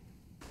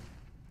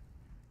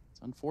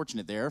 It's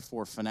unfortunate there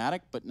for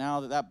Fnatic, but now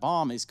that that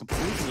bomb is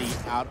completely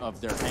out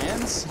of their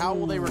hands, how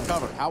will they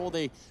recover? How will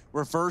they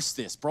reverse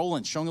this?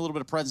 Brolin showing a little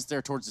bit of presence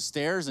there towards the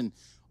stairs and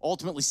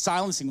ultimately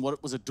silencing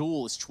what was a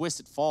duel as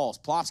Twisted falls.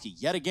 Plopsky,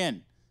 yet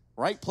again,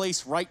 right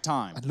place, right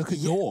time. And look at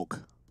York.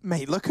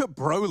 Mate, look at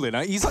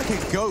Brolin. He's like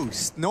a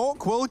ghost.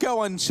 Nork will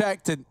go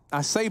unchecked, and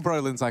I say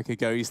Brolin's like a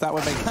ghost. That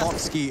would make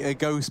Plopsky a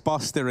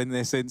ghostbuster in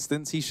this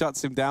instance. He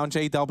shuts him down.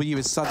 JW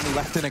is suddenly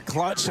left in a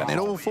clutch, and it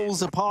all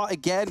falls apart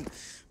again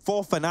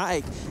for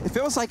Fnatic. It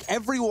feels like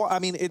everyone, I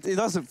mean, it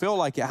doesn't feel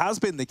like it has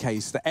been the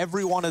case that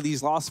every one of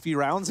these last few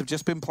rounds have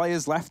just been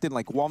players left in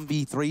like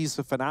 1v3s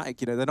for Fnatic.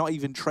 You know, they're not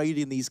even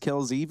trading these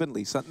kills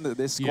evenly, something that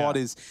this squad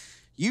is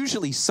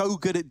usually so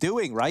good at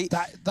doing, right?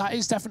 That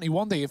is definitely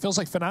one thing. It feels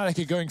like Fnatic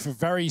are going for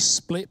very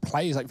split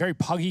plays, like very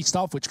puggy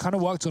stuff, which kind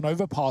of worked on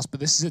Overpass, but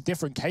this is a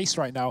different case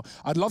right now.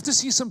 I'd love to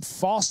see some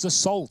fast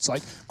assaults,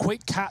 like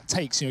quick cat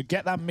takes, you know,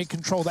 get that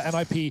mid-control that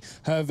NIP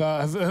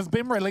have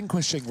been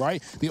relinquishing,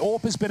 right? The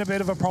AWP has been a bit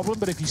of a problem,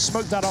 but if you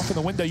smoke that up in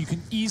the window, you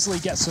can easily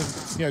get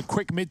some, you know,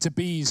 quick mid to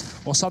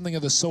Bs or something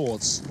of the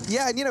sorts.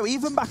 Yeah, and you know,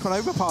 even back on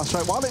Overpass,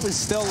 right, while it was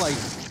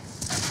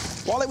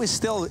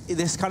still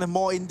this kind of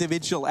more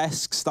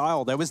individual-esque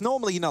style, there was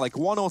normally, you know, like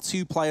 1 or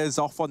 2 players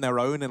off on their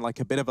own and like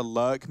a bit of a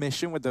lurk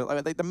mission with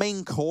the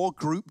main core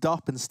grouped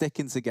up and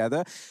sticking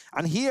together.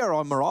 And here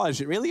on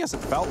Mirage, it really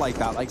hasn't felt like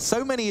that. Like,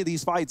 so many of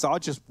these fights are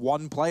just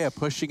one player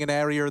pushing an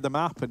area of the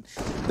map. And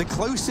the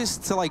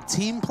closest to like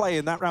team play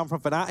in that round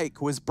from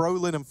Fnatic was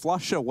Brolin and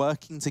Flusher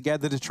working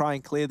together to try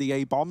and clear the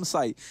A bomb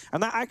site.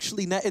 And that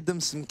actually netted them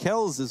some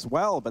kills as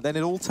well. But then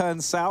it all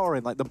turned sour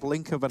in like the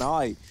blink of an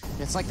eye.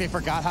 It's like they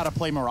forgot how to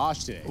play Mirage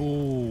today.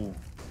 Ooh.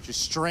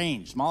 Just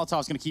strange.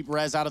 Molotov's going to keep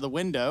Rez out of the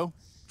window,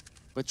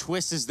 but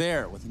Twist is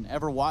there with an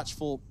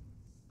ever-watchful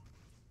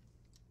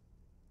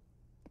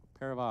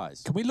pair of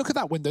eyes. Can we look at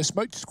that window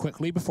smoke just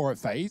quickly before it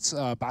fades?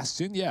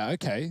 Bastion, yeah,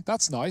 okay,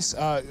 that's nice.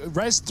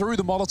 Rez threw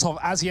the Molotov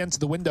as he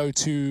entered the window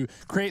to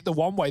create the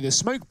one-way. The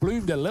smoke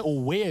bloomed a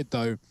little weird,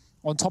 though,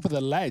 on top of the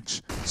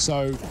ledge.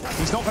 So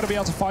he's not going to be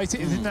able to fight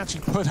it. He didn't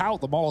actually put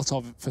out the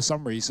Molotov for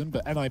some reason,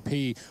 but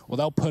NIP, well,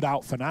 they'll put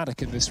out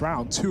Fnatic in this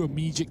round. 2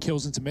 immediate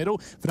kills into middle.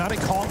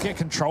 Fnatic can't get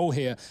control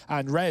here,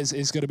 and Rez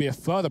is going to be a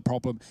further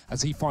problem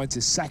as he finds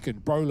his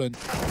second. Brolin,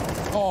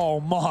 oh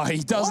my, he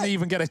doesn't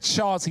even get a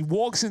chance. He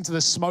walks into the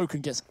smoke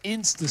and gets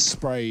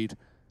insta-sprayed.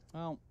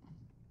 Well,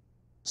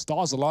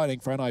 stars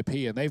aligning for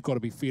NIP, and they've got to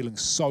be feeling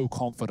so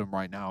confident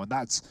right now, and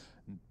that's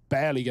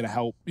barely going to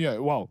help. Yeah,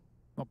 well,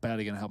 not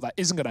barely going to help. That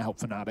isn't going to help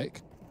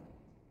Fnatic.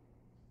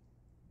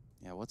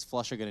 Yeah, what's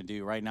Flusher going to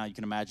do right now? You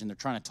can imagine they're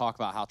trying to talk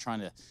about how trying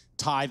to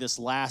tie this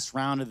last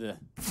round of the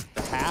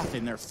half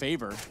in their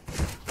favor.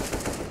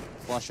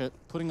 Flusher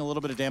putting a little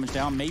bit of damage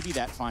down. Maybe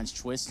that finds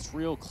Twist. It's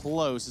real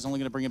close. It's only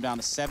going to bring him down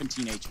to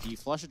 17 HP.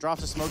 Flusher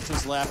drops a smoke to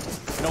his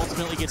left and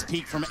ultimately gets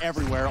peeked from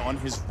everywhere on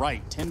his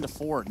right.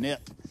 10-4.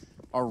 Nip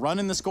are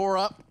running the score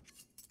up.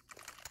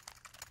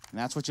 And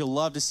that's what you'll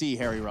love to see,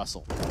 Harry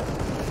Russell.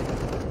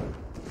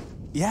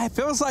 Yeah, it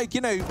feels like, you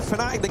know,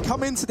 Fnatic, they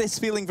come into this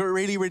feeling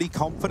really, really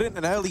confident,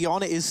 and early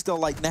on it is still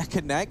like neck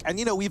and neck. And,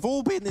 you know, we've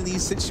all been in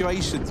these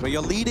situations where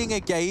you're leading a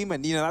game,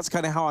 and, you know, that's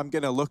kind of how I'm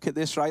going to look at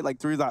this, right? Like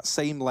through that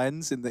same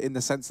lens in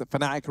the sense that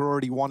Fnatic are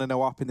already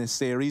 1-0 up in this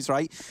series,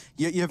 right?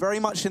 You're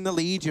very much in the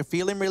lead. You're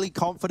feeling really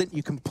confident.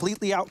 You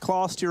completely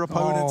outclassed your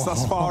opponents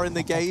thus far in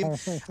the game.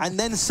 And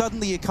then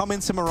suddenly you come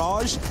into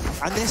Mirage,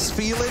 and this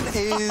feeling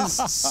is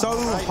so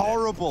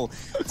horrible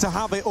to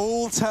have it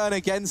all turn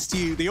against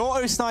you. The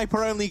auto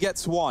sniper only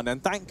gets 1,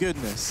 and thank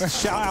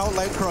goodness. Shout out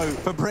Lekro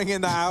for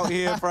bringing that out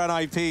here for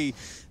NIP.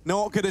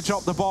 Not going to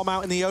drop the bomb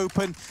out in the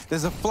open.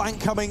 There's a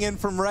flank coming in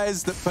from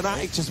Rez that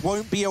Fnatic just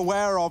won't be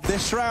aware of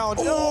this round.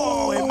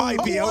 Oh, it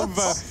might be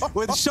over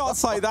with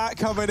shots like that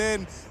coming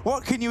in.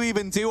 What can you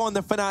even do on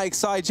the Fnatic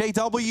side?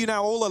 JW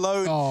now all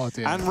alone. Oh,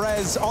 dear. And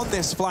Rez on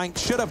this flank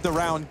should have the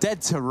round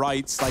dead to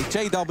rights. Like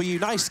JW,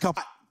 nice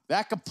couple.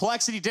 That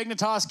Complexity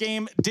Dignitas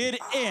game did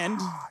end,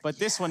 but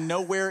this one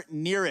nowhere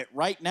near it.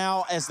 Right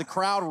now, as the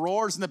crowd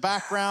roars in the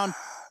background,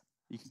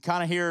 you can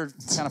kind of hear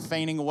kind of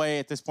fainting away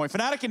at this point.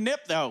 Fnatic and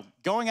Nip, though,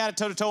 going at it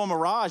toe-to-toe in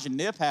Mirage, and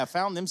Nip have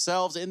found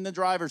themselves in the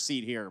driver's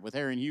seat here with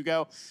Harry and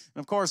Hugo. And,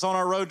 of course, on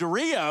our road to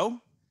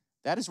Rio,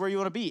 that is where you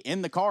want to be,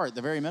 in the car at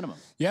the very minimum.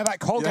 Yeah, that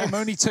cold game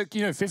only took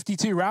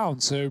 52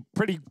 rounds, so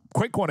pretty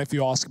quick one if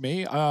you ask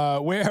me.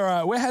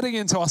 We're heading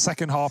into our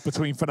second half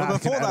between Fnatic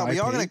but before and that, NIP. we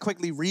are going to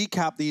quickly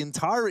recap the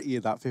entirety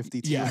of that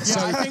 52. Yeah, so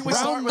I think we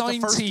start round with the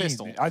first 19,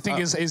 pistol. I think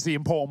is the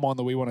important one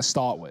that we want to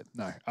start with.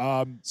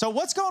 No. So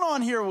what's going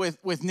on here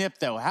with Nip,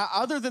 though?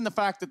 Other than the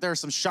fact that there are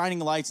some shining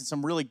lights and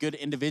some really good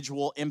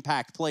individual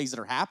impact plays that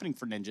are happening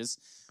for Ninjas,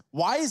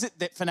 why is it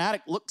that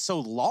Fnatic looked so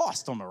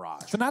lost on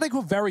Mirage? Fnatic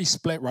were very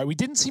split, right? We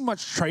didn't see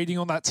much trading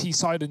on that T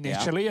side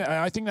initially.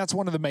 Yeah. I think that's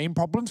one of the main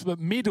problems, but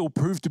middle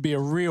proved to be a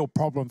real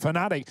problem.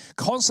 Fnatic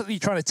constantly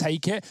trying to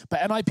take it,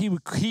 but NIP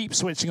would keep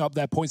switching up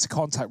their points of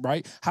contact,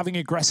 right? Having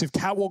aggressive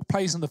catwalk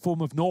plays in the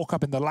form of Nork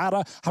up in the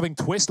ladder, having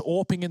Twist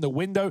AWPing in the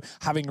window,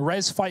 having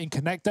Rez fighting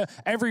Connector.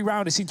 Every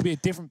round it seemed to be a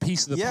different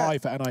piece of the pie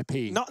for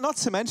NIP. Not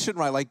to mention,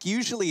 right, like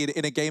usually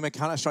in a game of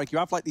Counter-Strike, you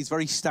have like these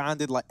very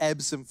standard like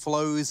ebbs and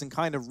flows and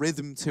kind of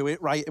rhythm to it,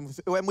 right? And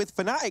with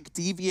Fnatic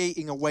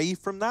deviating away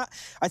from that,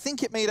 I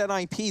think it made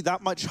NIP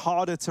that much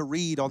harder to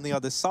read on the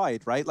other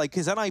side, right? Like,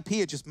 because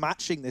NIP are just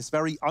matching this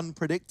very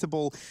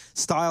unpredictable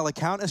style of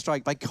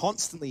Counter-Strike by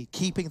constantly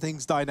keeping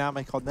things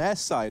dynamic on their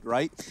side,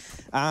 right?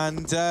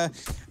 And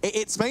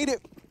it's made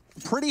it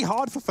pretty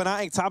hard for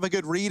Fnatic to have a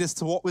good read as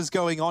to what was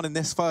going on in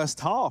this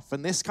first half.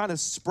 And this kind of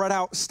spread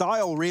out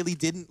style really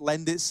didn't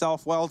lend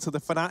itself well to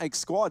the Fnatic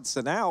squad. So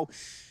now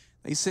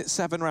they sit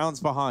 7 rounds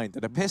behind,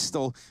 and a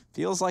pistol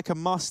feels like a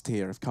must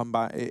here if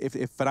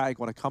Fnatic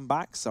want to come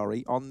back,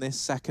 on this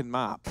second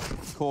map.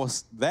 Of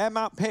course, their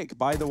map pick,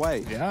 by the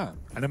way. Yeah,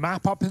 and a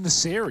map up in the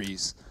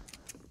series.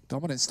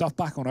 Dominant stuff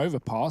back on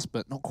Overpass,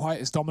 but not quite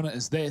as dominant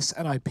as this.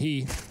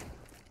 NIP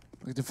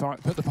put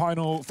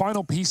the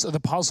final piece of the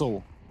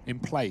puzzle in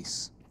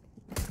place.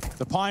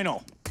 The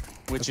final.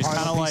 Which is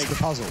kind of like the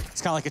puzzle.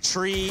 It's kind of like a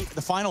tree,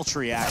 the final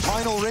tree, actually.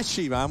 Final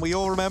Richie, man. We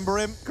all remember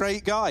him.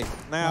 Great guy.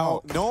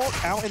 Now,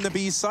 Nork out in the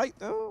B site.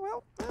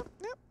 Oh,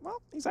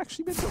 well, he's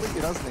actually been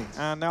deleted, hasn't he?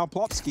 And now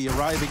Plopsky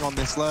arriving on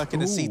this lurk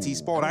in a CT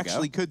spawn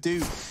actually could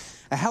do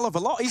a hell of a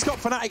lot. He's got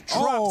Fnatic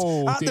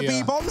trapped at the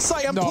B bomb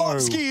site, and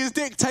Plopsky is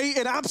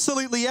dictating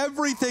absolutely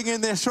everything in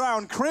this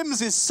round.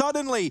 Crims is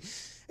suddenly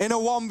in a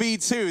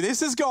 1v2. This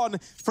has gone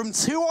from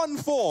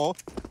 2-on-4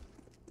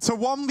 to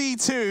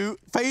 1v2,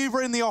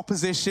 favouring the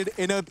opposition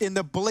in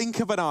the blink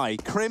of an eye.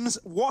 Crims,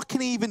 what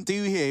can he even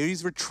do here?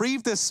 He's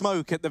retrieved the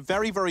smoke at the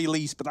very, very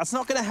least, but that's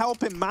not going to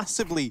help him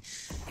massively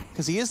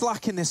because he is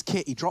lacking this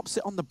kit. He drops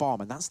it on the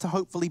bomb, and that's to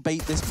hopefully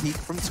bait this peek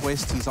from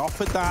Twist. He's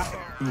offered that.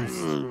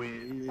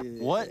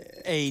 What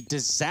a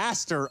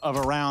disaster of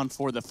a round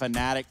for the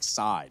Fnatic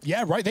side.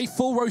 Yeah, right. They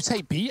full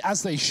rotate B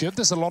as they should.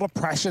 There's a lot of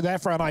pressure there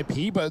for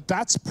NIP, but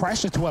that's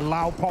pressure to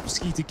allow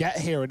Plopsky to get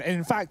here. And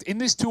in fact, in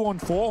this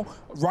 2-on-4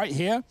 right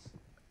here,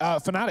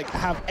 Fnatic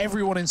have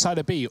everyone inside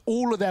of B.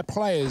 All of their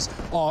players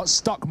are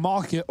stuck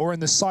market or in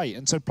the site.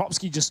 And so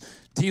Plopsky just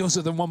deals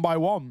with them one by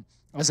one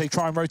as they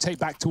try and rotate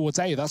back towards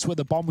A. That's where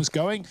the bomb was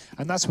going,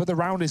 and that's where the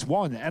round is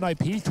won.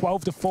 NIP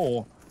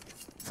 12-4.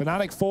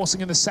 Fnatic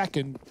forcing in the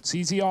second.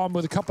 CZ Arm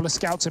with a couple of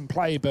scouts in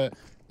play, but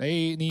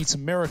they need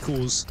some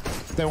miracles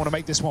if they want to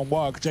make this one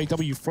work.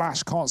 JW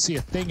Flash can't see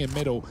a thing in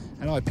middle.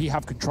 NIP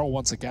have control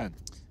once again.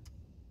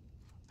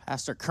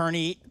 Pastor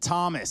Kearney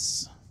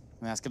Thomas.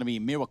 And that's going to be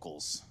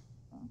miracles.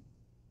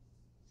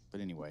 But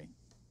anyway,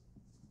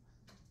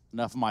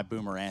 enough of my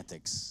boomer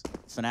antics.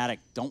 Fnatic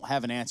don't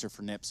have an answer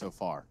for Nip so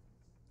far.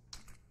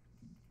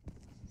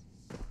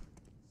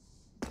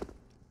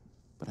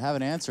 But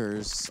having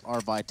answers are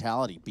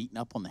Vitality, beating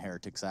up on the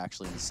Heretics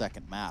actually in the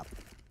second map.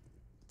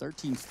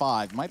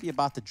 13-5, might be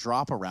about to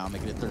drop around,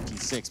 make it at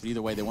 13-6, but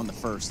either way, they won the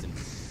first. And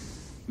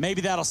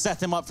maybe that'll set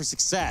them up for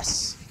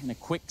success in a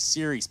quick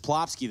series.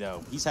 Plopsky,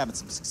 though, he's having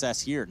some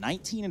success here.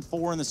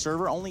 19-4 in the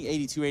server, only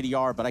 82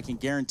 ADR, but I can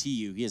guarantee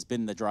you he has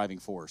been the driving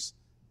force.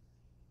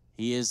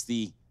 He is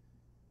the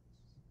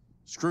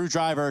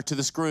screwdriver to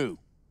the screw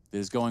that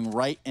is going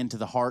right into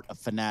the heart of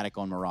Fnatic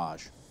on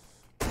Mirage.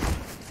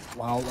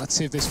 Well, let's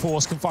see if this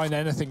force can find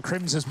anything.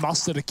 Crims has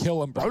mustered a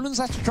kill, and Brolin's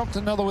actually dropped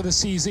another with a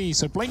CZ,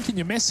 so blink and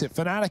you miss it.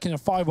 Fnatic in a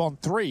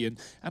 5-on-3, and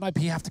NIP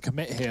have to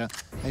commit here.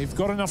 They've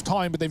got enough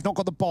time, but they've not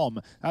got the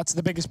bomb. That's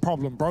the biggest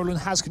problem. Brolin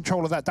has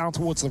control of that down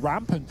towards the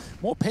ramp, and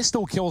more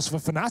pistol kills for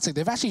Fnatic.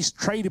 They've actually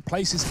traded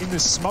places in the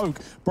smoke.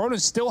 Brolin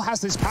still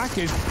has this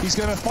package. He's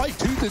going to fight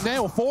tooth and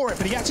nail for it,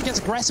 but he actually gets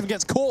aggressive and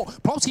gets caught.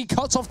 Plopsky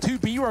cuts off 2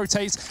 B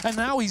rotates, and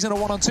now he's in a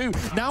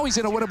 1-on-2. Now he's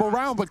in a winnable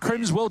round, but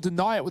Crims will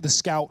deny it with the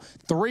scout.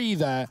 3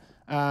 there.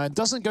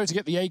 Doesn't go to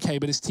get the AK,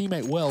 but his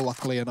teammate will,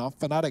 luckily enough.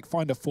 Fnatic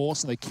find a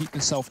force, and they keep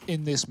themselves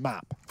in this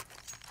map.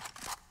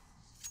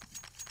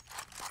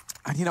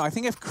 And, you know, I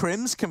think if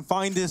Crims can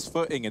find his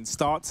footing and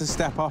start to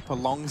step up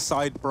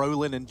alongside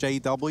Brolin and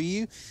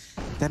JW,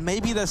 then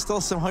maybe there's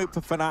still some hope for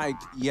Fnatic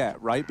yet,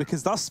 right?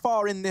 Because thus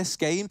far in this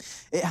game,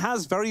 it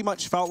has very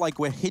much felt like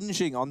we're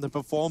hinging on the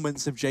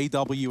performance of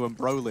JW and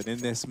Brolin in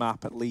this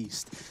map, at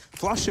least.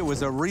 Flusher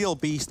was a real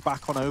beast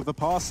back on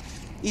Overpass.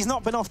 He's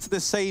not been off to the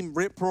same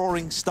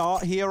rip-roaring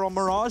start here on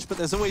Mirage, but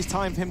there's always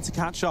time for him to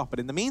catch up. And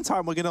in the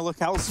meantime, we're going to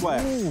look elsewhere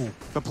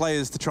for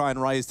players to try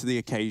and rise to the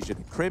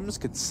occasion. Crims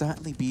could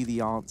certainly be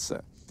the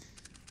answer.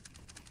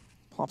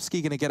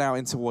 Plopsky going to get out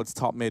in towards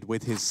top mid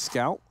with his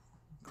scout.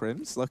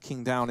 Crims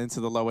looking down into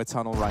the lower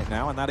tunnel right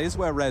now, and that is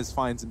where Rez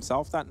finds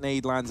himself. That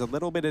nade lands a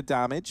little bit of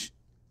damage.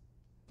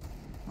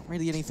 Not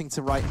really anything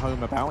to write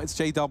home about. It's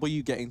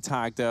JW getting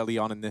tagged early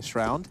on in this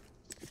round.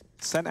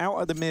 Sent out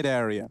of the mid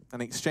area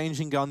and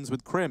exchanging guns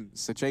with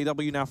Crims. So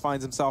JW now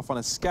finds himself on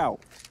a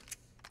scout.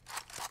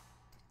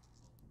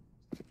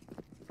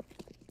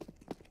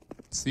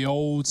 It's the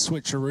old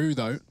switcheroo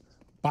though.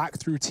 Back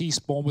through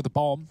T-spawn with the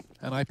bomb.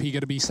 And IP going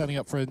to be setting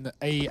up for an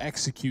A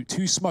execute.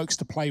 2 smokes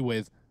to play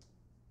with.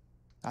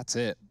 That's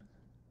it.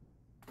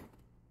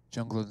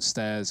 Jungle and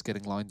Stairs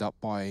getting lined up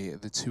by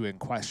the 2 in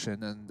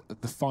question, and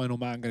the final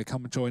man going to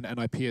come and join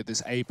NIP at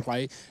this A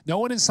play. No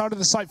one inside of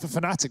the site for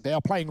Fnatic. They are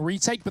playing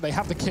retake, but they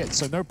have the kit,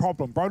 so no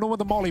problem. Brolin with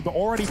the molly, but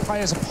already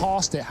players are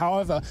past it.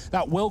 However,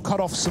 that will cut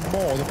off some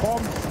more. The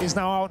bomb is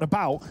now out and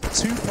about.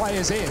 2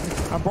 players in,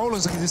 and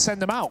Brolin's looking to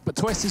send them out, but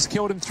Twist has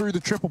killed him through the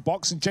triple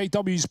box, and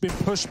JW's been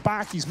pushed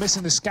back. He's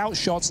missing the scout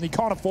shots, and he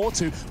can't afford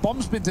to.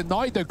 Bomb's been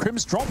denied, though.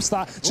 Crims drops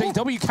that.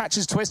 JW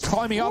catches Twist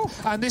climbing up,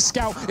 and this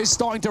scout is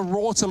starting to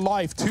roar to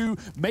life. 2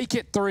 make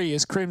it 3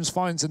 as Crims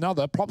finds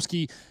another.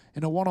 Plopsky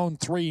in a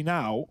 1-on-3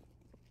 now.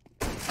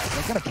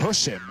 They're going to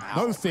push him.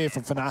 No fear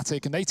from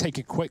Fnatic, and they take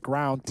a quick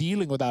round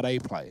dealing with that A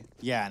play.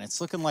 Yeah, and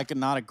it's looking like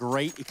not a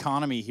great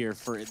economy here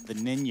for the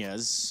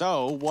Ninjas.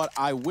 So what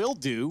I will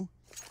do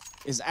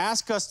is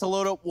ask us to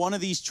load up one of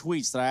these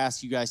tweets that I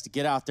asked you guys to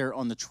get out there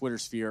on the Twitter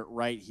sphere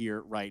right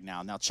here, right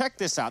now. Now check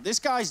this out. This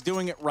guy's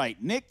doing it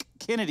right. Nick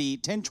Kennedy,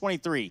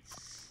 1023.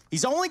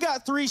 He's only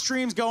got 3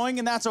 streams going,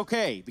 and that's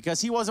okay, because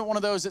he wasn't one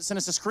of those that sent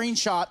us a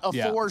screenshot of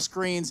 4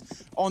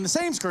 screens on the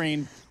same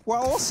screen.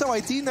 Well, also, I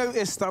do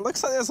notice that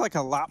looks like there's like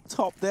a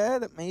laptop there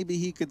that maybe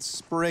he could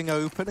spring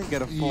open and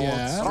get a full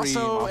stream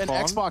Also up an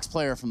on. Xbox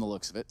player from the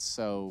looks of it,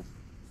 so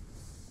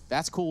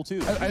that's cool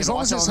too. As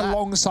long as it's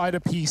alongside a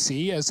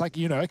PC, as like,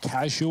 you know, a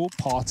casual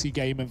party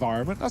game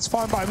environment, that's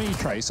fine by me,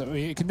 Trace. I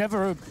mean, it can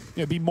never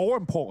be more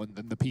important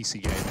than the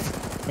PC game.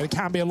 But it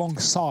can be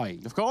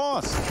alongside. Of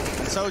course.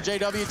 And so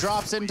JW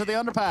drops into the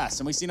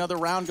underpass, and we see another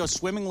round go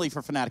swimmingly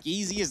for Fnatic.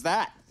 Easy as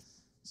that.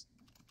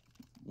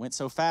 Went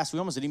so fast, we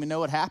almost didn't even know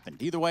what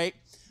happened. Either way,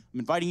 I'm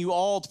inviting you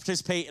all to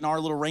participate in our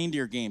little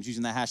reindeer games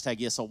using that hashtag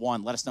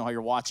ESL1. Let us know how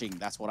you're watching.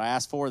 That's what I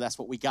asked for. That's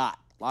what we got.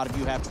 A lot of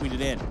you have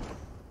tweeted in.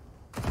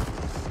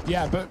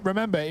 Yeah, but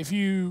remember, if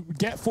you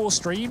get 4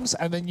 streams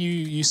and then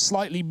you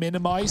slightly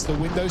minimize the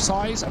window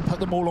size and put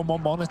them all on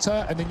one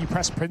monitor, and then you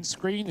press print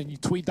screen and you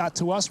tweet that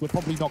to us, we're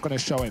probably not going to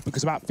show it,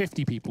 because about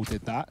 50 people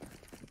did that.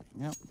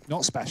 Yep.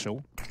 Not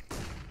special.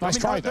 Nice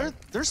try, though.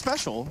 They're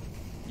special,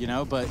 you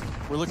know, but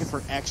we're looking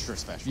for extra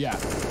special. Yeah,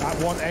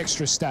 that one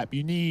extra step.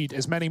 You need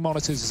as many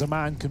monitors as a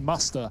man can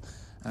muster.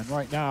 And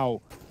right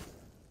now,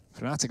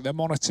 Fnatic, they're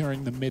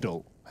monitoring the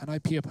middle.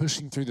 NIP are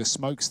pushing through the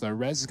smokes, though.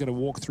 Rez is going to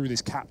walk through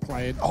this cat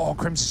play. And, oh,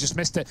 Crims has just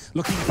missed it.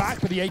 Looking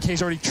back, but the AK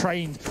is already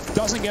trained.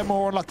 Doesn't get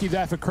more unlucky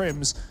there for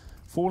Crims.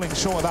 Falling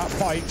short of that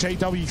fight.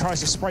 JW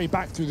tries to spray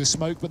back through the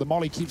smoke, but the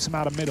molly keeps him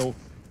out of middle.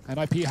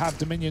 NIP have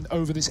dominion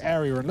over this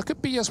area. And look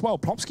at B as well.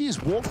 Plopsky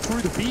has walked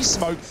through the B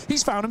smoke.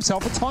 He's found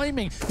himself a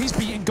timing. He's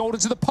beaten Golden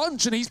to the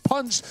punch, and he's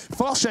punched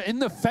Flusher in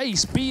the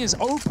face. B is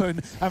open,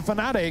 and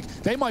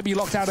Fnatic, they might be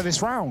locked out of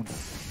this round.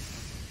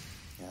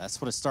 Yeah, that's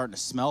what it's starting to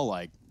smell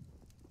like.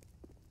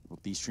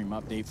 B-stream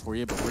update for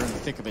you, but we're in the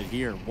thick of it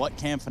here. What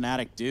can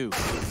Fnatic do?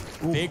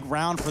 Ooh. Big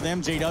round for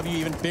them. JW,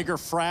 even bigger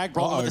frag.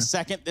 Brolin with a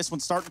second. This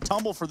one's starting to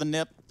tumble for the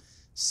NIP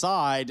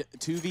side.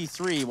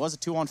 2v3. Was a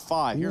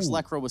 2-on-5. Here's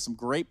Lekro with some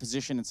great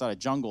position inside of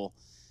jungle.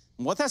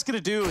 And what that's going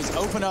to do is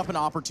open up an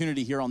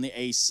opportunity here on the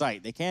A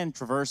site. They can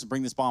traverse and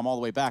bring this bomb all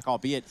the way back,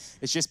 albeit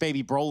it's just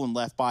baby Brolin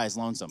left by his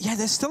lonesome. Yeah,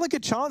 there's still a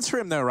good chance for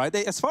him though, right?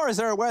 As far as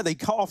they're aware, they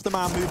cut off the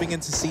man moving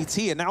into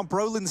CT, and now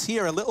Brolin's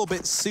here a little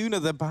bit sooner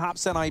than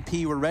perhaps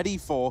NIP were ready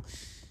for.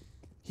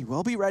 He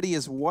will be ready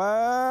as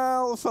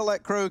well for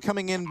Lekro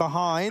coming in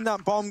behind.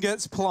 That bomb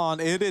gets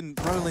planted, and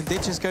Brolin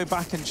did just go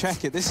back and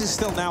check it. This is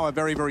still now a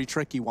very, very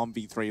tricky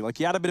 1v3. Like,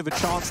 he had a bit of a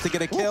chance to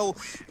get a kill,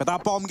 but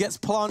that bomb gets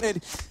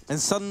planted, and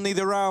suddenly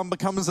the round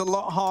becomes a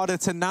lot harder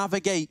to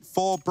navigate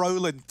for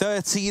Brolin.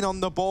 13 on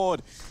the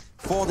board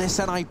for this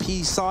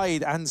NIP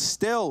side, and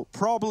still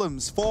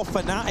problems for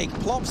Fnatic.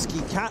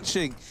 Plopsky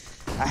catching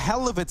a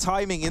hell of a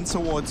timing in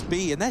towards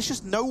B, and there's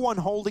just no one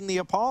holding the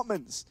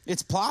apartments.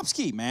 It's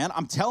Plopsky, man.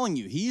 I'm telling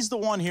you, he's the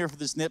one here for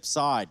this NIP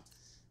side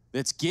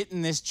that's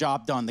getting this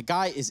job done. The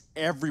guy is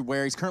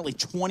everywhere. He's currently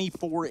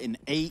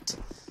 24-8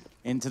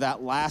 into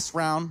that last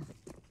round.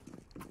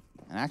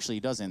 And actually,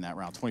 he does end that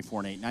round,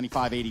 24-8,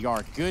 95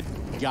 ADR. Good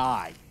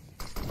guy.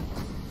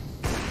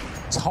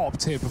 top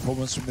tier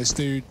performance from this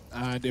dude,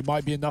 and it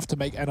might be enough to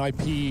make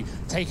NIP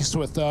take us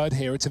to a third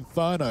here. It's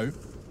Inferno,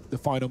 the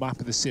final map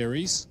of the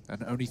series,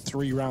 and only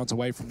 3 rounds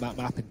away from that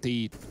map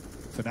indeed.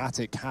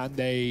 Fnatic, can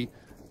they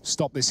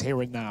stop this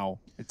here and now?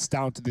 It's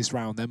down to this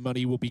round. Their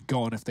money will be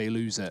gone if they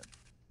lose it.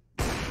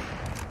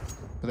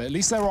 But at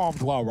least they're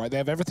armed well, right? They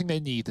have everything they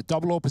need. The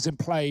double AWP is in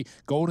play.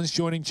 Golden's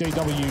joining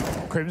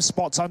JW. Crim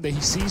spots under. He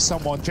sees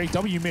someone.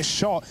 JW missed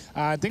shot.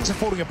 And things are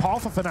falling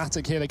apart for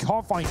Fnatic here. They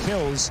can't find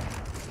kills.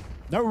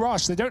 No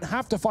rush. They don't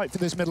have to fight for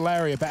this middle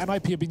area, but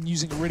NIP have been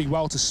using it really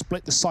well to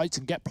split the sites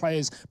and get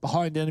players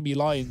behind enemy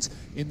lines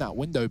in that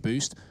window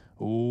boost.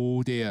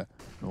 Oh dear.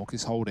 Nork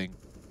is holding.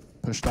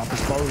 Pushed up as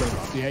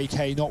Brolin.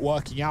 The AK not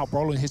working out.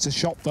 Brolin hits a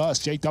shot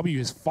first. JW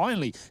has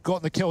finally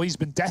gotten the kill he's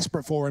been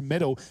desperate for in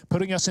middle,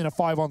 putting us in a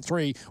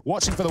 5-on-3,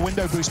 watching for the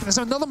window boost. But there's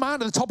another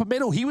man at the top of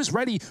middle. He was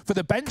ready for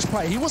the bench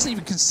play. He wasn't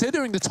even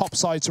considering the top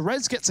side. So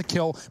Rez gets a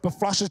kill, but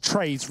Flusher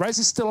trades. Rez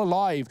is still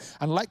alive,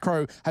 and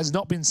Lekro has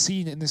not been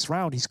seen in this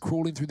round. He's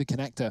crawling through the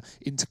connector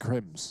into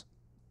Crims.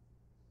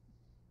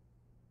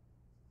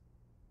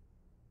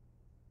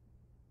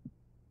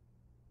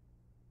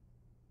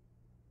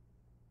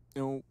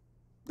 No.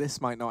 This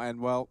might not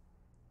end well.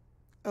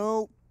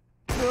 Oh,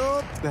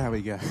 there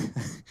we go.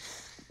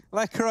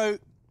 Lekro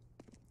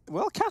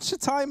will catch the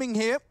timing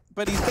here,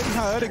 but he's been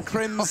hurt, and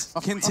Crims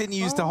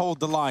continues to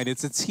hold the line.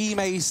 It's a team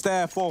ace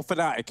there for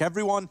Fnatic.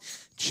 Everyone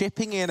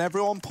chipping in,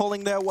 everyone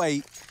pulling their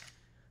weight.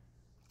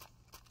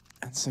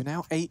 And so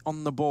now 8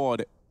 on the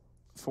board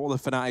for the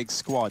Fnatic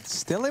squad.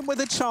 Still in with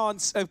a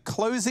chance of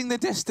closing the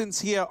distance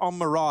here on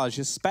Mirage,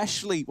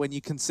 especially when you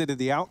consider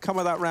the outcome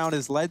of that round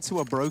has led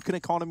to a broken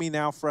economy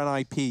now for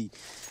NIP.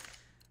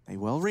 They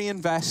will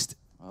reinvest.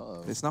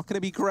 It's not going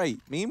to be great.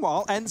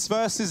 Meanwhile, Ents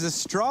versus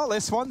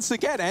Astralis. Once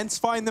again, Ents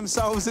find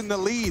themselves in the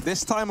lead,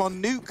 this time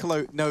on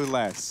Nuke, no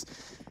less.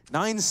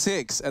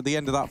 9-6 at the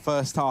end of that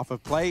first half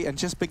of play, and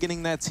just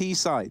beginning their T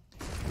side.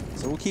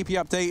 So we'll keep you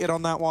updated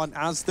on that one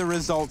as the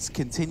results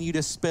continue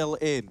to spill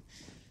in.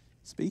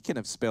 Speaking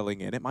of spilling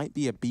in, it might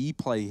be a B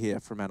play here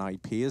from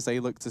NIP as they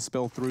look to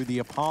spill through the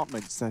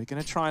apartments. They're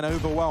going to try and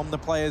overwhelm the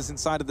players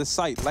inside of the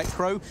site.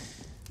 Lekro,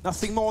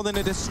 nothing more than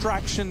a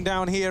distraction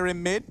down here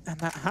in mid, and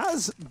that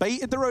has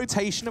baited the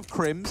rotation of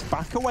Crims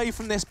back away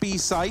from this B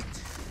site.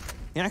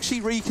 He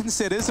actually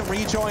reconsiders and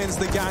rejoins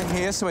the gang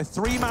here, so a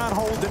 3-man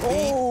hold at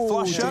B.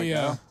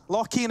 Flusher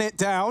locking it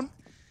down.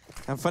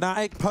 And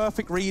Fnatic,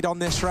 perfect read on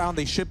this round.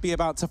 They should be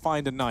about to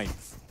find a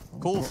 9th.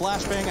 Cool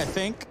flashbang, I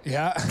think.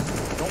 Yeah.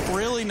 Don't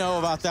really know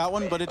about that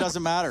one, but it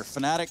doesn't matter.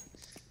 Fnatic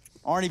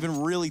aren't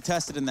even really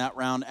tested in that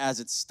round as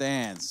it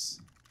stands.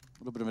 A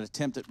little bit of an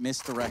attempt at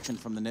misdirection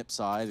from the NIP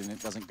side, and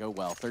it doesn't go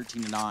well.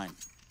 13-9.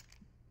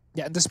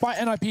 Yeah, and despite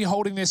NIP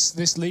holding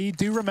this lead,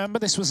 do remember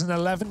this was an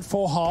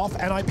 11-4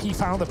 half. NIP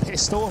found a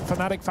pistol, and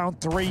Fnatic found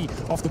 3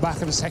 off the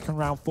back of the second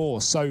round 4.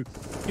 So,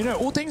 you know,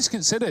 all things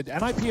considered,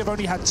 NIP have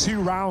only had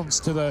 2 rounds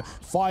to the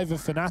 5 of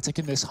Fnatic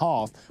in this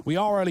half. We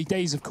are early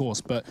days, of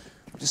course, but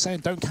I'm just saying,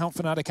 don't count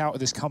Fnatic out of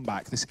this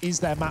comeback. This is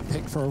their map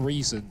pick for a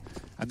reason,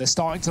 and they're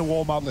starting to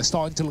warm up. They're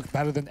starting to look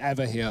better than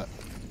ever here.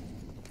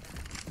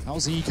 That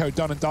was the eco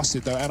done and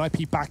dusted, though.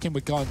 NIP back in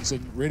with guns,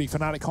 and really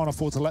Fnatic can't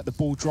afford to let the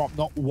ball drop,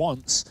 not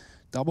once.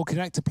 Double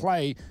connect to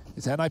play.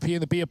 It's NIP in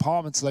the B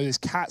apartments, though. This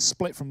cat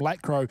split from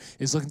Lekro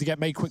is looking to get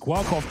made quick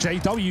work of.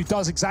 JW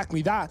does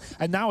exactly that,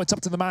 and now it's up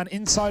to the man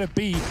inside of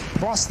B,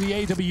 plus the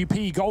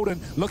AWP.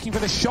 Golden looking for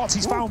the shots.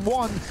 He's found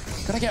one.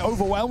 Gonna get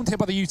overwhelmed here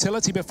by the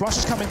utility, but Flush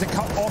is coming to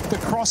cut off the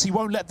cross. He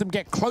won't let them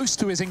get close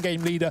to his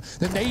in-game leader.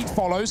 The nade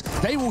follows.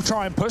 They will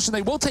try and push, and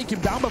they will take him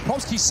down, but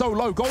Plopsky's so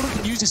low. Golden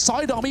can use his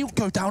sidearm. He'll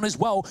go down as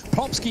well.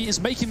 Plopsky is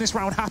making this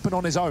round happen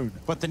on his own.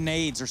 But the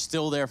nades are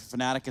still there for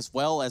Fnatic, as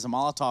well as a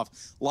Molotov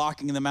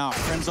locking them out.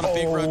 Crims on a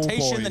big rotation.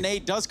 Boy. The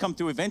nade does come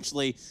through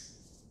eventually,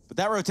 but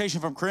that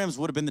rotation from Crims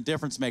would have been the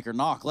difference maker.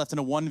 Nock left in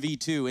a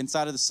 1v2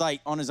 inside of the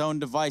site on his own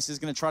device, is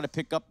going to try to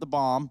pick up the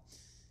bomb.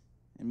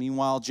 And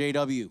meanwhile,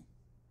 JW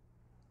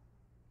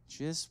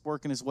just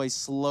working his way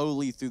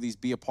slowly through these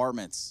B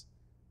apartments.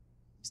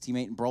 His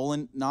teammate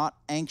Brolin not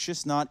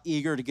anxious, not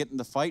eager to get in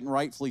the fight, and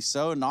rightfully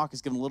so. Nock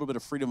is given a little bit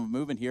of freedom of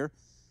movement here.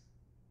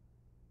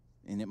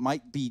 And it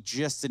might be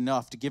just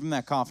enough to give him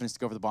that confidence to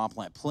go for the bomb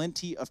plant.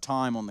 Plenty of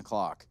time on the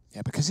clock.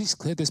 Yeah, because he's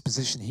cleared this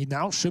position, he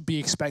now should be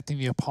expecting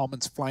the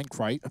apartment's flank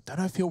right. I don't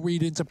know if he'll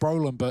read into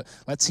Brolin, but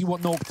let's see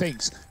what Nork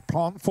thinks.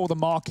 Plant for the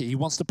market. He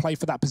wants to play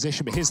for that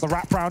position, but here's the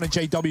wraparound, and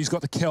JW's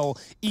got the kill.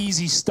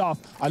 Easy stuff.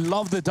 I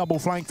love the double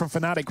flank from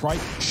Fnatic, right?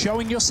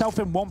 Showing yourself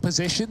in one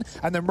position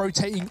and then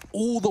rotating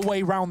all the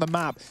way around the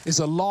map is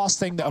the last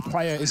thing that a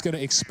player is going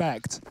to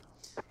expect.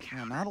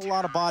 Yeah, not a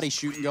lot of body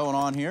shooting going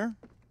on here.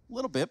 A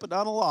little bit, but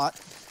not a lot.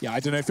 Yeah, I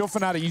don't know. If you're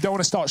Fnatic, you don't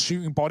want to start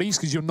shooting bodies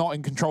because you're not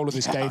in control of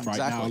this game right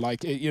now.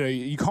 Like, you know,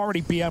 you can't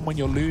really BM when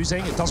you're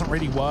losing. It doesn't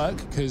really work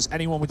because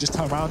anyone would just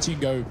turn around to you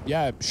and go,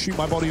 yeah, shoot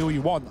my body all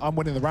you want. I'm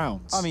winning the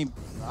rounds. I mean,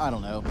 I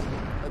don't know.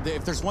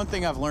 If there's one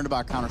thing I've learned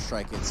about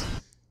Counter-Strike, it's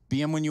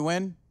BM when you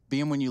win,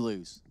 Being when you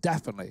lose.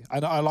 Definitely.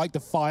 I like the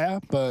fire,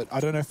 but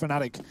I don't know if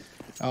Fnatic,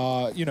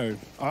 you know,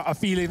 are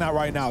feeling that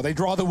right now. They'd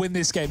rather win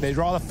this game. They'd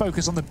rather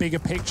focus on the bigger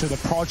picture, the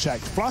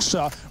project.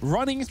 Flusher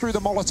running through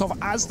the Molotov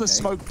as the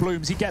smoke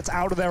blooms. He gets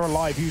out of there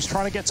alive. He was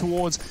trying to get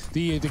towards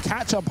the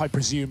catch-up, I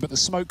presume, but the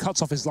smoke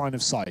cuts off his line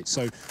of sight.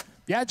 So,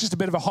 yeah, just a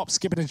bit of a hop,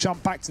 skip, and a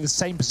jump back to the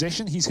same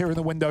position. He's here in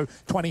the window,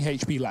 20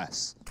 HP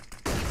less.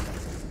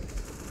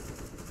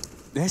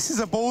 This is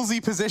a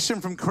ballsy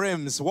position from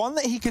Crims, one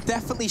that he could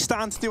definitely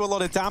stand to do a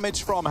lot of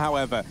damage from,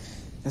 however.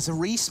 There's a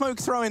re-smoke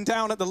throwing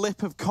down at the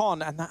lip of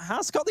Con, and that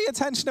has got the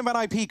attention of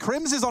NIP.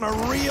 Crims is on a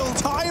real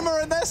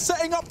timer, and they're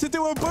setting up to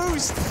do a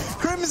boost.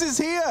 Crims is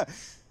here,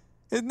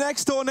 his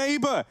next-door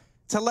neighbor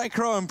to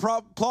Lekro and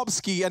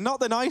Plopsky, and not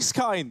the nice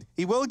kind.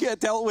 He will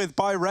get dealt with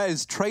by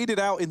Rez, traded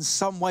out in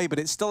some way, but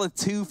it's still a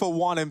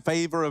 2-for-1 in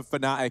favor of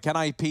Fnatic.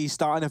 NIP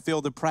starting to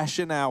feel the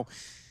pressure now,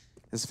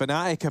 as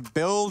Fnatic are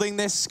building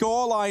this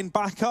scoreline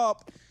back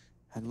up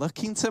and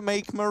looking to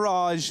make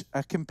Mirage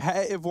a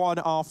competitive one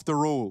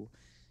after all.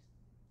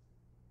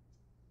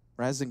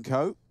 Rez and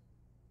Co.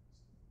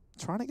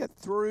 trying to get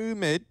through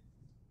mid.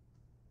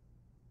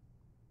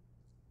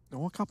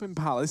 Walk up in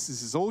Palace.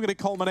 This is all going to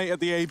culminate at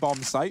the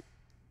A-bomb site.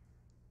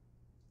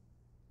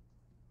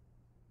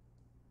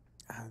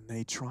 And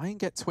they try and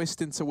get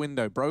Twist into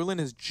window.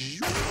 Brolin is...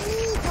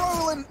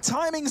 Brolin,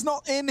 timing's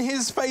not in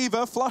his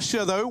favor.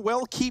 Flusher, though,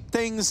 will keep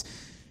things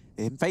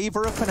in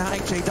favor of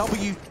Fnatic.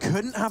 JW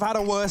couldn't have had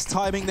a worse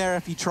timing there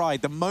if he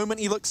tried. The moment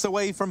he looks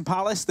away from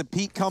Palace, the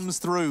peak comes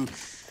through.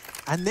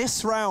 And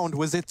this round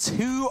was a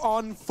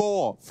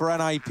 2-on-4 for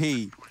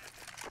NIP.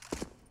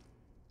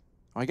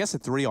 I guess a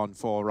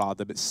 3-on-4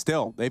 rather, but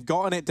still, they've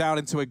gotten it down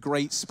into a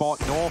great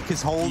spot. Nork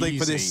is holding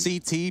for this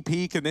CT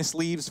peak, and this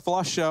leaves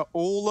Flusher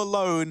all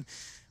alone.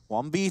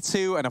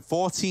 1v2 and a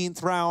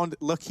 14th round,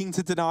 looking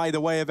to deny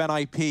the way of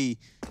NIP.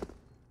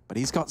 But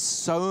he's got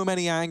so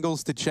many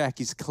angles to check.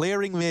 He's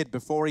clearing mid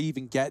before he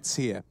even gets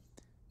here.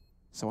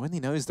 So only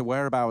knows the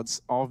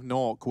whereabouts of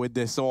Nork with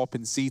this AWP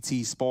and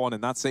CT spawn,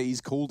 and that's it.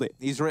 He's called it.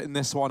 He's written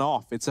this one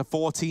off. It's a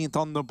 14th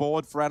on the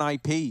board for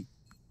NIP.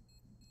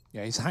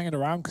 Yeah, he's hanging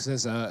around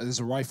because there's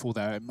a rifle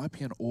there. It might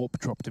be an AWP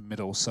dropped in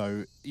middle,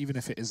 so even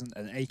if it isn't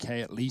an AK,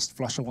 at least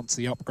Flusher wants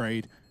the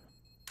upgrade.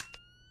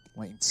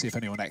 Waiting to see if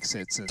anyone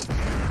exits.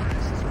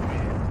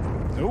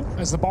 Oh,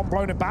 has the bomb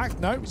blown it back?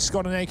 No, he's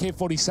got an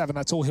AK-47.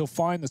 That's all he'll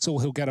find. That's all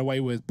he'll get away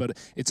with. But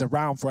it's a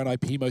round for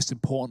NIP, most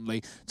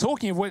importantly.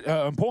 Talking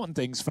of important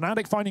things,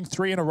 Fnatic finding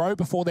 3 in a row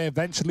before they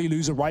eventually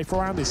lose a rifle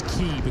round is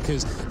key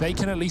because they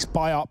can at least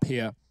buy up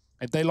here.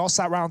 If they lost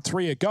that round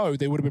 3 ago,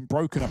 they would have been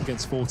broken up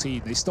against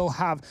 14. They still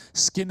have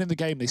skin in the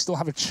game. They still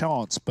have a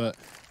chance. But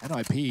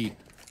NIP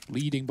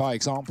leading by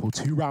example,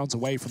 2 rounds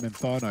away from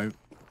Inferno.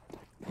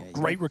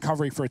 Great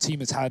recovery for a team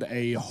that's had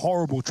a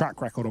horrible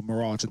track record on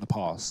Mirage in the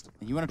past.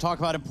 You want to talk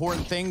about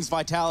important things?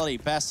 Vitality,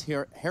 best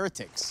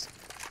Heretics.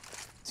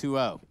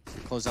 2-0.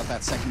 Close out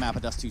that second map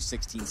at Dust 2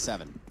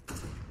 16-7.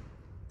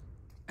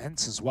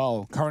 Ents as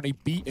well, currently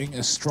beating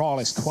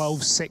Astralis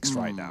 12-6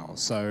 right now.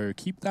 So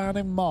keep that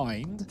in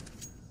mind.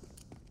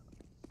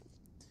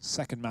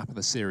 Second map of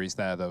the series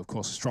there, though. Of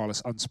course,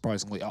 Astralis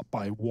unsurprisingly up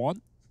by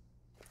 1.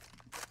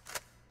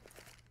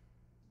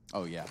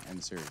 Oh, yeah, in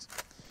the series.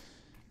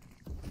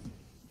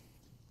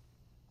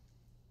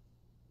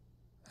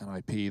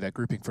 NIP, they're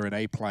grouping for an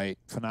A play.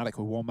 Fnatic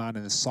with 1 man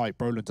in the site.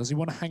 Brolin, does he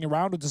want to hang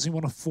around or does he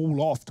want to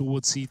fall off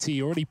towards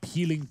CT? Already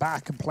peeling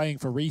back and playing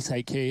for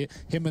retake here.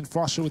 Him and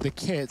Flusher with the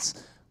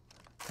kits.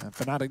 And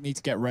Fnatic need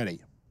to get ready.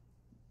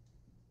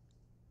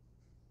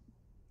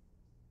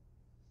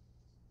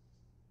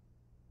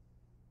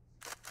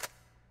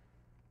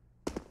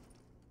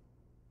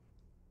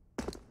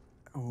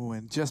 Oh,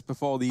 and just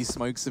before these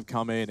smokes have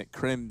come in,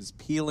 Crims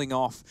peeling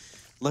off,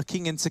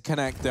 looking into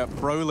connector.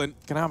 Brolin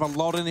gonna have a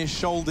lot on his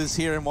shoulders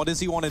here, and what does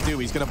he want to do?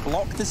 He's gonna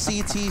block the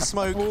CT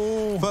smoke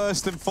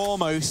first and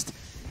foremost.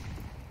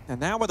 And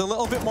now with a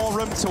little bit more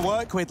room to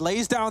work with,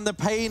 lays down the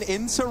pain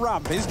into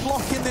ramp. Is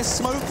blocking this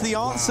smoke the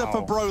answer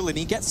for Brolin?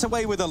 He gets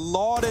away with a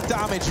lot of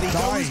damage, and he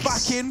goes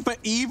back in for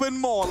even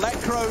more.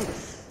 Lekro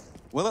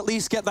will at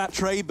least get that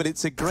trade, but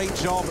it's a great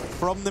job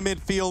from the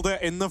midfielder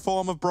in the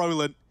form of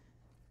Brolin.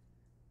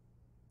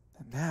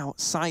 Now,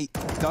 sight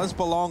does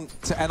belong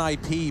to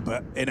NIP,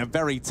 but in a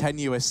very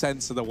tenuous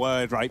sense of the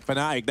word, right?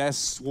 Fnatic, they're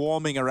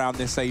swarming around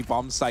this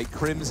A-bomb site.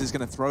 Crims is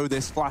going to throw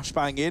this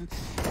flashbang in.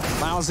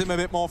 Allows him a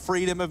bit more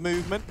freedom of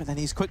movement, but then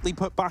he's quickly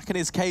put back in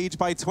his cage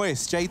by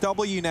Twist.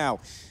 JW now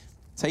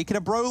taking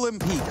a Brolin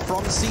peek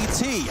from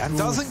CT and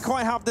doesn't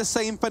quite have the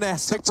same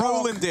finesse that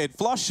Brolin did.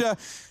 Flusher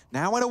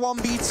now in a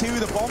 1v2,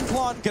 the bomb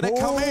plant gonna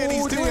come in.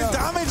 He's doing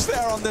damage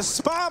there on the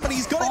spam, and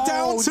he's got it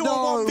down to a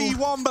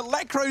 1v1, but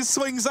Lekro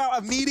swings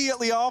out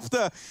immediately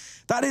after.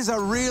 That is a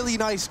really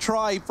nice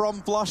try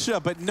from Flusher,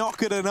 but not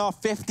good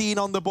enough. 15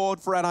 on the board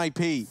for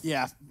NIP.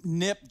 Yeah,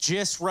 Nip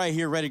just right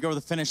here, ready to go to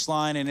the finish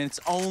line, and it's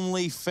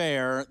only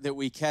fair that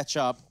we catch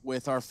up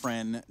with our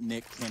friend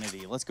Nick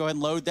Kennedy. Let's go ahead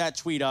and load that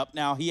tweet up.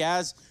 Now, he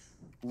has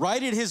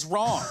righted his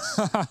wrongs.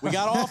 We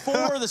got all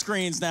 4 of the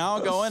screens now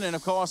going, and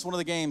of course, one of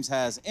the games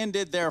has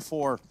ended.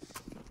 Therefore,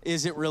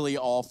 is it really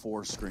all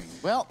 4 screen?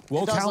 Well,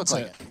 we'll it does count look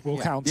like it. We'll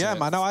count it. Yeah,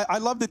 man, no, I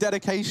love the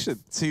dedication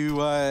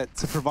to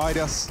provide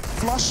us.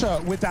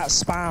 Flusher with that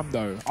spam,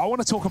 though. I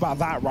want to talk about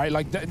that, right?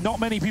 Like, not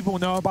many people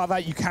know about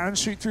that. You can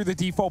shoot through the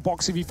default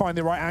box if you find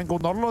the right angle.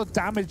 Not a lot of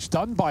damage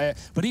done by it,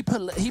 but he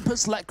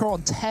puts Letcro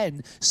on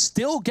 10,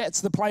 still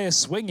gets the player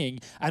swinging,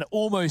 and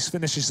almost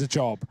finishes the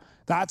job.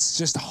 That's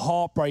just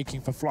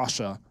heartbreaking for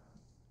Flusher.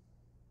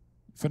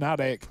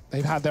 Fnatic,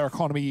 they've had their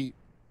economy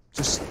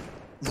just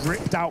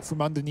ripped out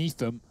from underneath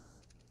them.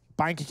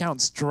 Bank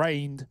accounts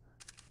drained.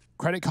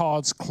 Credit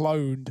cards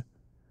cloned.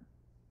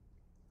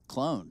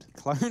 Cloned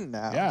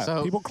now. Yeah,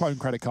 so, people clone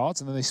credit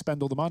cards and then they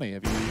spend all the money.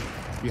 Have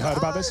you heard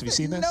about this? Have you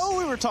seen this? No,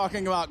 we were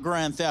talking about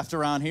grand theft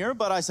around here,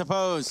 but I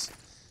suppose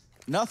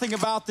nothing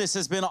about this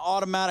has been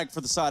automatic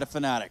for the side of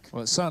Fnatic.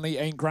 Well, it certainly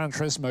ain't Gran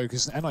Turismo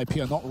because NIP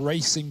are not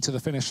racing to the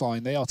finish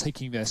line. They are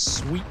taking their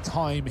sweet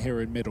time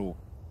here in middle.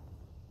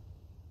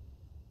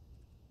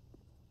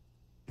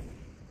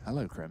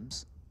 Hello,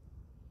 Crims.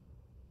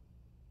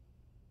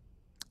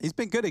 He's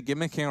been good at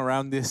gimmicking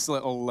around this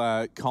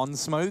little con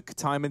smoke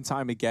time and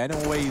time again.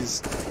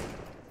 Always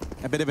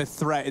a bit of a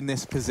threat in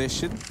this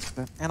position.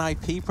 But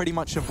NIP pretty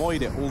much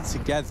avoid it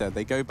altogether.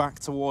 They go back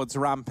towards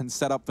ramp and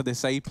set up for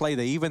this A play.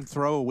 They even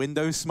throw a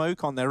window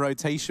smoke on their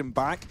rotation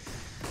back.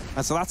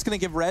 And so that's going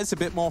to give Rez a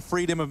bit more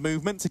freedom of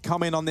movement to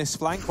come in on this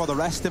flank while the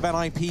rest of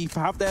NIP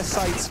have their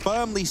sights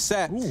firmly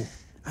set. Ooh.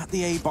 At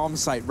the A bomb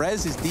site.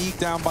 Rez is deeg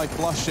down by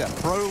Flusher.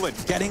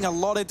 Brolin getting a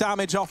lot of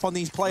damage off on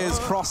these players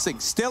crossing.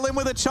 Still in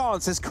with a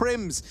chance as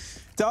Crims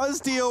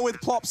does deal with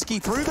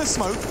Plopsky through the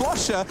smoke.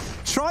 Flusher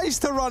tries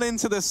to run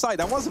into the site.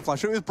 That wasn't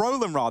Flusher, it was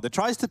Brolin rather.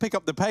 Tries to pick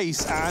up the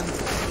pace and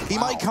he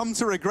might come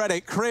to regret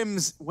it.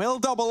 Crims will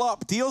double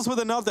up, deals with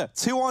another.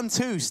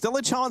 2-on-2, still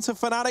a chance of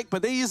Fnatic,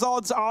 but these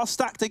odds are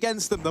stacked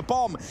against them. The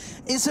bomb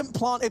isn't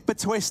planted for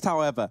Twist,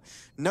 however.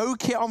 No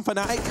kit on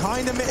Fnatic,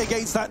 kind of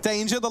mitigates that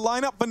danger. The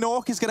lineup for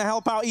Nork is going to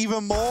help out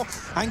even more,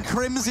 and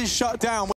Crims is shut down.